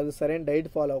ఉండకపోవడం, వాళ్ళు సరైన డైట్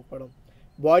ఫాలో అవ్వకపోవడం,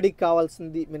 బాడీకి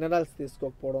కావాల్సింది మినరల్స్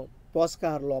తీసుకోకపోవడం,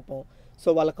 పోషకాహార లోపం, సో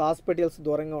వాళ్ళకి హాస్పిటల్స్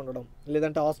దూరంగా ఉండడం,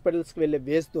 లేదంటే హాస్పిటల్స్కి వెళ్ళే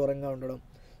వేస్ దూరంగా ఉండడం.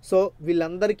 సో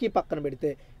వీళ్ళందరికీ పక్కన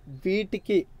పెడితే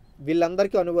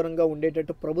వీళ్ళందరికీ అనుగుణంగా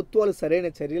ఉండేటట్టు ప్రభుత్వాలు సరైన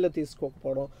చర్యలు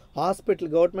తీసుకోకపోవడం,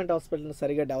 గవర్నమెంట్ హాస్పిటల్ని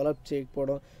సరిగా డెవలప్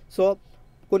చేయకపోవడం, సో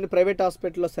కొన్ని ప్రైవేట్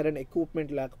హాస్పిటల్లో సరైన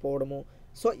ఎక్విప్మెంట్ లేకపోవడము,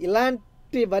 సో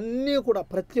ఇలాంటివన్నీ కూడా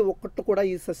ప్రతి ఒక్కటి కూడా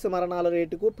ఈ శిశు మరణాల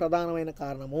రేటుకు ప్రధానమైన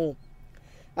కారణము.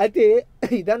 అయితే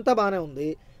ఇదంతా బాగానే ఉంది,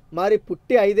 మరి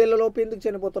పుట్టి 5 ఏళ్లలోపు ఎందుకు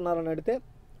చనిపోతున్నారని అడిగితే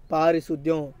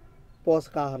పారిశుద్ధ్యం,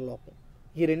 పోషకాహార లోపం,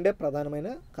 ఈ రెండే ప్రధానమైన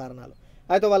కారణాలు.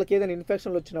 అయితే వాళ్ళకి ఏదైనా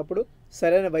ఇన్ఫెక్షన్లు వచ్చినప్పుడు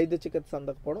సరైన వైద్య చికిత్స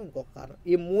అందకపోవడం ఇంకొక కారణం.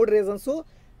 ఈ 3 రీజన్స్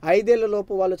 5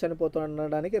 ఏళ్లలోపు వాళ్ళు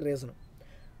చనిపోతుండడానికి రీజను.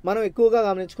 మనం ఎక్కువగా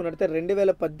గమనించుకున్నట్లయితే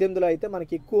 2018లో అయితే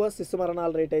మనకి ఎక్కువ శిశు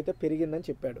మరణాల రేట్ అయితే పెరిగిందని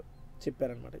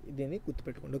చెప్పారనమాట. దీన్ని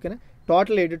గుర్తుపెట్టుకోండి. ఓకేనా,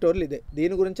 టోటల్ ఎడిటోరియల్ ఇదే,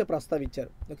 దీని గురించే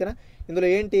ప్రస్తావించారు. ఓకేనా, ఇందులో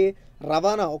ఏంటి,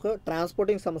 రవాణా ఒక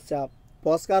ట్రాన్స్పోర్టింగ్ సమస్య,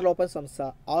 పోషకాహార లోపం సమస్య,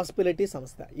 హాస్పిటాలిటీ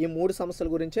సమస్య, ఈ 3 సమస్యల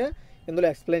గురించే ఇందులో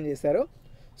ఎక్స్ప్లెయిన్ చేశారు.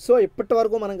 సో ఇప్పటి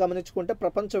వరకు మనం గమనించుకుంటే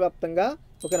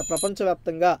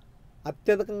ప్రపంచవ్యాప్తంగా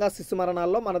అత్యధికంగా శిశు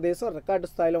మరణాల్లో మన దేశం రికార్డు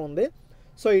స్థాయిలో ఉంది.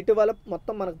 సో ఇటీవల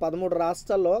మొత్తం మనకు 13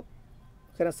 రాష్ట్రాల్లో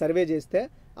సర్వే చేస్తే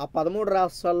ఆ 13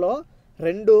 రాష్ట్రాల్లో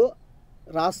 2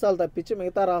 రాష్ట్రాలు తప్పించి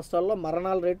మిగతా రాష్ట్రాల్లో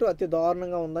మరణాల రేటు అతి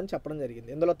దారుణంగా ఉందని చెప్పడం జరిగింది.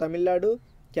 ఇందులో తమిళనాడు,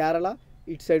 కేరళ,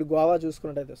 ఇటు సైడ్ గోవా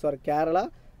చూసుకున్నట్టయితే కేరళ,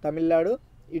 తమిళనాడు,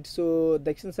 ఇట్స్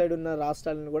దక్షిణ సైడ్ ఉన్న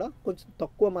రాష్ట్రాలను కూడా కొంచెం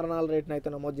తక్కువ మరణాల రేటును అయితే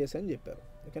నమోదు చేశాయని చెప్పారు.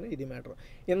 ఓకేనా, ఇది మ్యాటర్.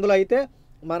 ఇందులో అయితే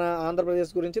మన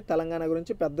ఆంధ్రప్రదేశ్ గురించి, తెలంగాణ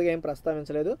గురించి పెద్దగా ఏం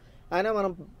ప్రస్తావించలేదు. అయినా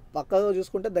మనం పక్కగా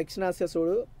చూసుకుంటే దక్షిణాసియా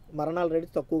సైడ్ మరణాల రేటు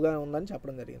తక్కువగా ఉందని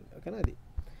చెప్పడం జరిగింది. ఓకేనా,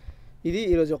 ఇది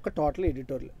ఈరోజు ఒక టోటల్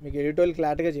ఎడిటోరియల్, మీకు ఎడిటోరియల్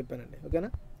క్లారిటీగా చెప్పానండి. ఓకేనా,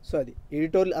 సో అది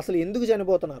ఎడిటోరియల్ అసలు ఎందుకు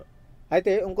చనిపోతున్నారు.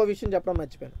 అయితే ఇంకో విషయం చెప్పడం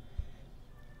మర్చిపోయాను,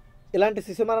 ఇలాంటి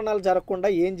శిశు మరణాలు జరగకుండా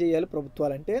ఏం చేయాలి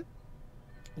ప్రభుత్వాలు అంటే,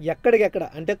 ఎక్కడికెక్కడ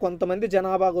అంటే కొంతమంది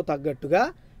జనాభాకు తగ్గట్టుగా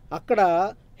అక్కడ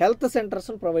హెల్త్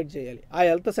సెంటర్స్ని ప్రొవైడ్ చేయాలి. ఆ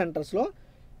హెల్త్ సెంటర్స్లో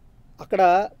అక్కడ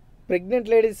ప్రెగ్నెంట్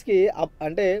లేడీస్కి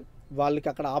అంటే వాళ్ళకి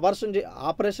అక్కడ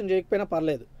ఆపరేషన్ చేయకపోయినా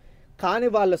పర్లేదు, కానీ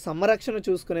వాళ్ళ సంరక్షణ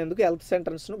చూసుకునేందుకు హెల్త్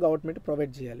సెంటర్స్ను గవర్నమెంట్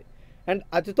ప్రొవైడ్ చేయాలి. అండ్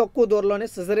అతి తక్కువ దూరంలోనే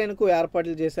సిజరేన్కు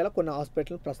ఏర్పాట్లు చేసేలా కొన్ని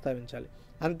హాస్పిటల్ని ప్రస్తావించాలి.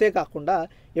 అంతేకాకుండా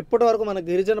ఇప్పటివరకు మన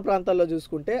గిరిజన ప్రాంతాల్లో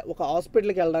చూసుకుంటే ఒక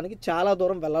హాస్పిటల్కి వెళ్ళడానికి చాలా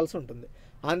దూరం వెళ్లాల్సి ఉంటుంది.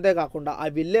 అంతేకాకుండా ఆ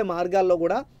వెళ్ళే మార్గాల్లో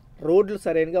కూడా రోడ్లు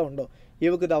సరైనగా ఉండవు,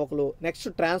 ఇవుకు దవకలు, నెక్స్ట్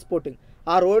ట్రాన్స్పోర్టింగ్,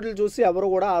 ఆ రోడ్లు చూసి ఎవరు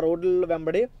కూడా ఆ రోడ్ల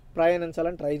వెంబడి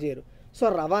ప్రయాణించాలని ట్రై చేయరు. సో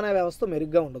రవాణా వ్యవస్థ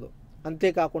మెరుగ్గా ఉండదు.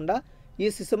 అంతేకాకుండా ఈ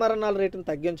శిశు మరణాల రేటును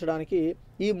తగ్గించడానికి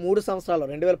ఈ 3 సంవత్సరాలు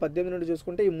 2018 నుండి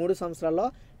చూసుకుంటే ఈ 3 సంవత్సరాల్లో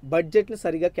బడ్జెట్ని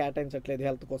సరిగా కేటాయించట్లేదు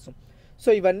హెల్త్ కోసం. సో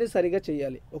ఇవన్నీ సరిగా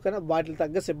చేయాలి, ఓకేనా. వాటికి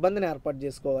తగ్గ సిబ్బందిని ఏర్పాటు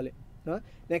చేసుకోవాలి.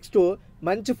 నెక్స్ట్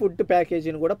మంచి ఫుడ్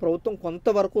ప్యాకేజీని కూడా ప్రభుత్వం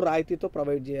కొంతవరకు రాయితీతో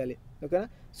ప్రొవైడ్ చేయాలి, ఓకేనా.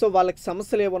 సో వాళ్ళకి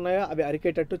సమస్యలు ఏమున్నాయో అవి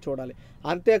అరికేటట్టు చూడాలి.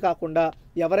 అంతేకాకుండా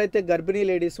ఎవరైతే గర్భిణీ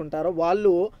లేడీస్ ఉంటారో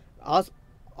వాళ్ళు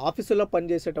ఆఫీసులో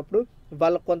పనిచేసేటప్పుడు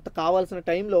వాళ్ళకు కొంత కావాల్సిన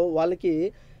టైంలో వాళ్ళకి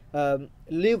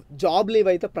జాబ్ లీవ్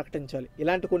అయితే ప్రకటించాలి.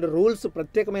 ఇలాంటి కొన్ని రూల్స్,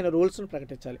 ప్రత్యేకమైన రూల్స్ను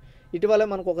ప్రకటించాలి. ఇటీవల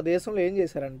మనకు ఒక దేశంలో ఏం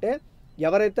చేశారంటే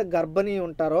ఎవరైతే గర్భిణీ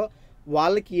ఉంటారో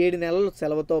వాళ్ళకి 7 నెలలు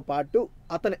సెలవుతో పాటు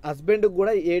అతని హస్బెండ్కి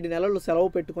కూడా 7 నెలలు సెలవు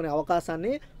పెట్టుకునే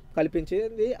అవకాశాన్ని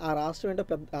కల్పించేది. ఆ రాష్ట్రం ఏంటో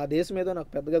ఆ దేశం ఏదో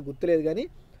నాకు పెద్దగా గుర్తులేదు కానీ,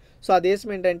 సో ఆ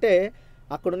దేశం ఏంటంటే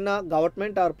అక్కడున్న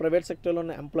గవర్నమెంట్ ఆర్ ప్రైవేట్ సెక్టర్లో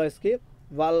ఉన్న ఎంప్లాయీస్కి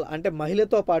అంటే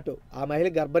మహిళతో పాటు, ఆ మహిళ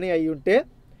గర్భిణీ అయి ఉంటే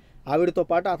ఆవిడతో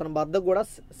పాటు అతని భర్తకు కూడా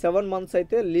 7 months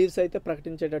అయితే లీవ్స్ అయితే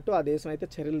ప్రకటించేటట్టు ఆ దేశం అయితే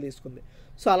చర్యలు తీసుకుంది.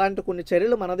 సో అలాంటి కొన్ని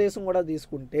చర్యలు మన దేశం కూడా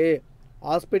తీసుకుంటే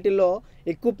హాస్పిటల్లో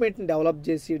ఎక్విప్మెంట్ని డెవలప్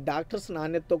చేసి, డాక్టర్స్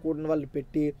నాణ్యతతో కూడిన వాళ్ళు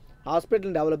పెట్టి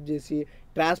హాస్పిటల్ని డెవలప్ చేసి,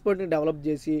 ట్రాన్స్పోర్ట్ని డెవలప్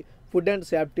చేసి, ఫుడ్ అండ్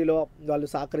సేఫ్టీలో వాళ్ళు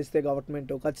సహకరిస్తే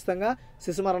గవర్నమెంట్ ఖచ్చితంగా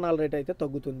శిశు మరణాల రేట్ అయితే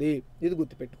తగ్గుతుంది. ఇది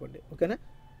గుర్తుపెట్టుకోండి, ఓకేనా.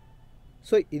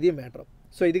 సో ఇది మ్యాటర్.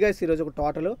 సో ఇదిగా ఈరోజు ఒక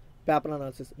టోటల్ పేపర్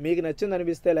అనాలిసిస్. మీకు నచ్చింది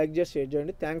అనిపిస్తే లైక్ చేసి షేర్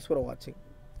చేయండి. Thanks for watching.